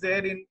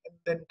in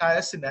the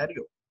entire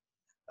scenario.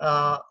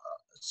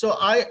 So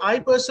I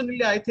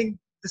personally, I think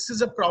this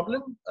is a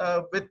problem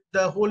with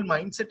the whole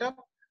mindset up.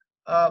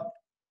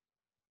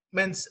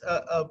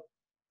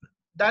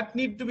 That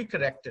need to be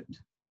corrected.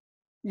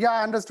 Yeah,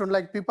 I understood.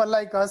 Like people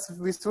like us,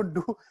 we should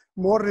do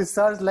more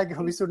research. Like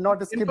we should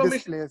not skip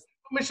this place.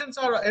 Informations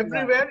are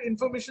everywhere. Yeah.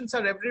 Informations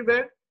are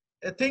everywhere.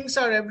 Things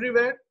are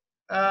everywhere.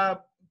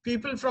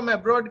 People from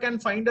abroad can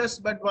find us,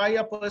 but why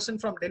a person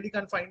from Delhi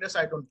can find us,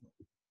 I don't know.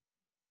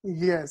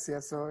 Yes.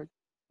 So,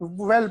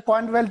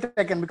 point well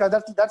taken, because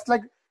that's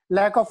like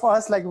lack of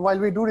us. Like while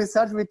we do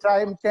research, we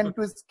tend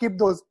to skip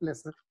those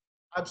places.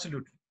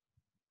 Absolutely.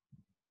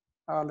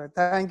 All right.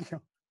 Thank you.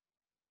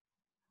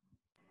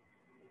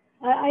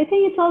 I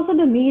think it's also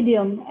the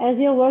medium, as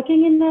you're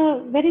working in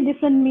a very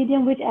different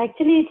medium, which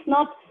actually it's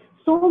not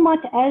so much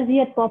as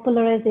yet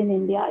popular as in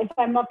India, if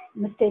I'm not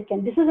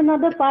mistaken. This is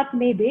another part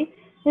maybe.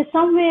 There's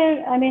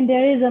somewhere, I mean,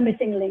 there is a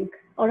missing link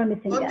or a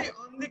missing gap.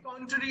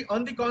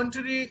 On the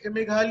contrary,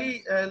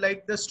 Meghali,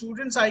 like the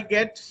students I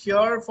get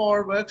here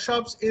for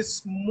workshops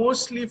is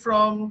mostly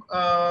from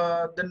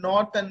the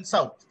north and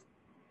south.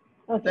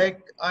 Okay.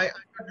 Like I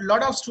got a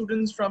lot of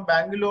students from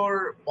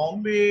Bangalore,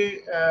 Bombay,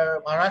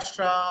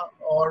 Maharashtra,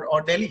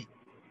 or Delhi.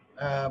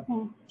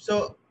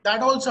 So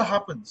that also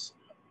happens.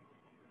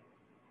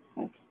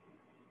 Okay.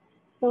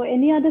 So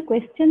any other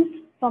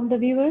questions from the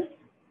viewers?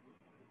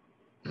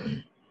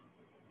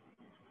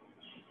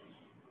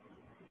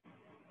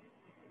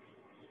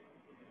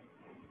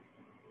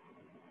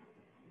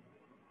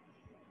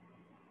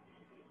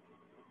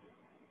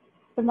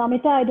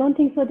 Namita, I don't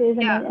think so. There is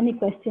any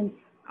questions.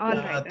 All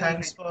right.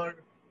 Thanks for.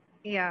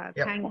 Yeah,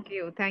 thank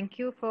you. Thank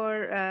you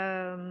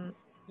for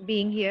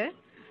being here,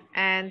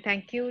 and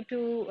thank you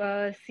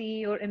to see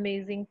your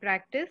amazing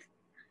practice,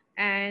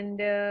 and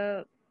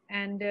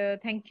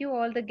thank you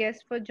all the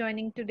guests for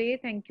joining today.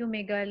 Thank you,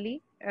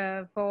 Meghali,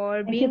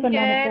 for being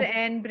here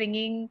and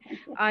bringing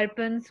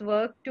Arpan's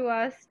work to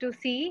us to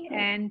see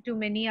and to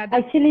many other.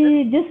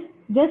 Actually,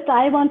 just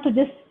I want to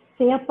just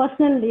say a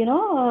personal,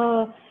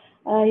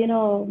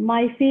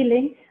 my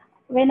feeling.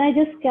 When I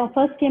just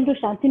first came to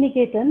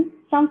Shantiniketan,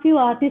 some few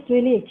artists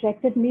really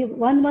attracted me.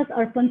 One was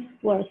Arpan's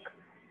work.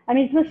 I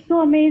mean, it was so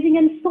amazing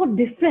and so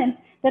different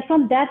that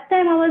from that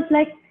time I was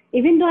like,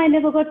 even though I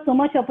never got so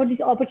much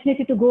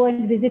opportunity to go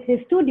and visit his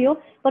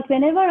studio, but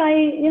whenever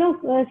I,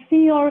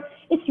 see, or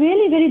it's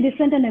really very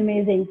different and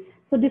amazing.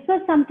 So this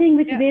was something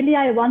which really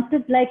I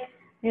wanted, to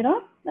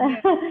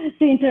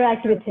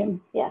interact with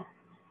him. Yeah.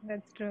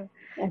 That's true.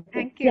 Okay.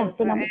 Thank you.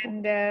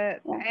 Yeah,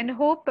 and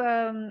hope,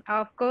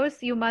 of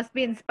course, you must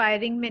be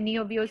inspiring many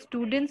of your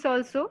students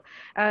also,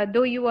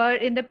 though you are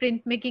in the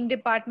printmaking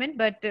department,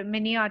 but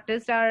many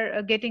artists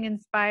are getting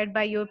inspired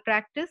by your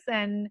practice,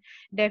 and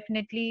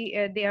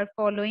definitely they are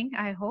following,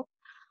 I hope.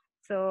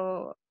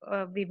 So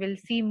we will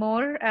see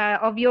more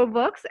of your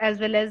works, as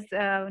well as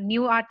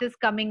new artists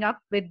coming up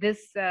with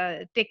this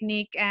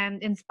technique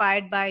and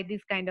inspired by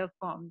these kind of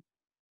forms.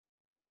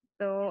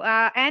 So,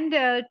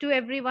 to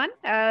everyone,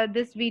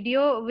 this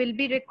video will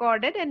be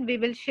recorded and we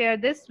will share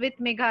this with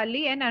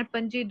Meghali and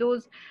Arpanji.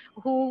 Those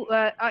who,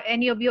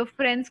 any of your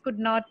friends could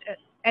not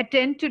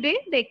attend today,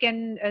 they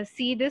can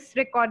see this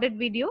recorded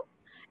video.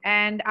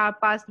 And our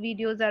past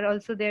videos are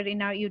also there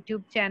in our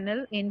YouTube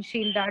channel in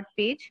Shield Art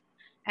page.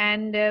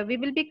 And we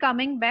will be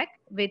coming back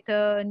with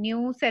a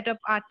new set of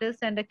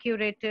artists and a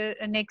curator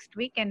next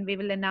week, and we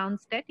will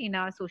announce that in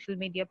our social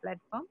media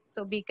platform.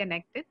 So be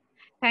connected.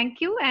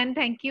 Thank you, and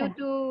thank you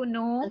to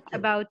know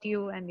about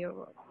you and your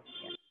work.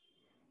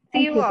 Yeah.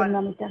 See you all.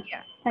 Purnamita.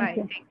 Yeah. Thank Bye.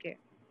 you. Take care.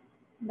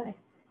 Bye.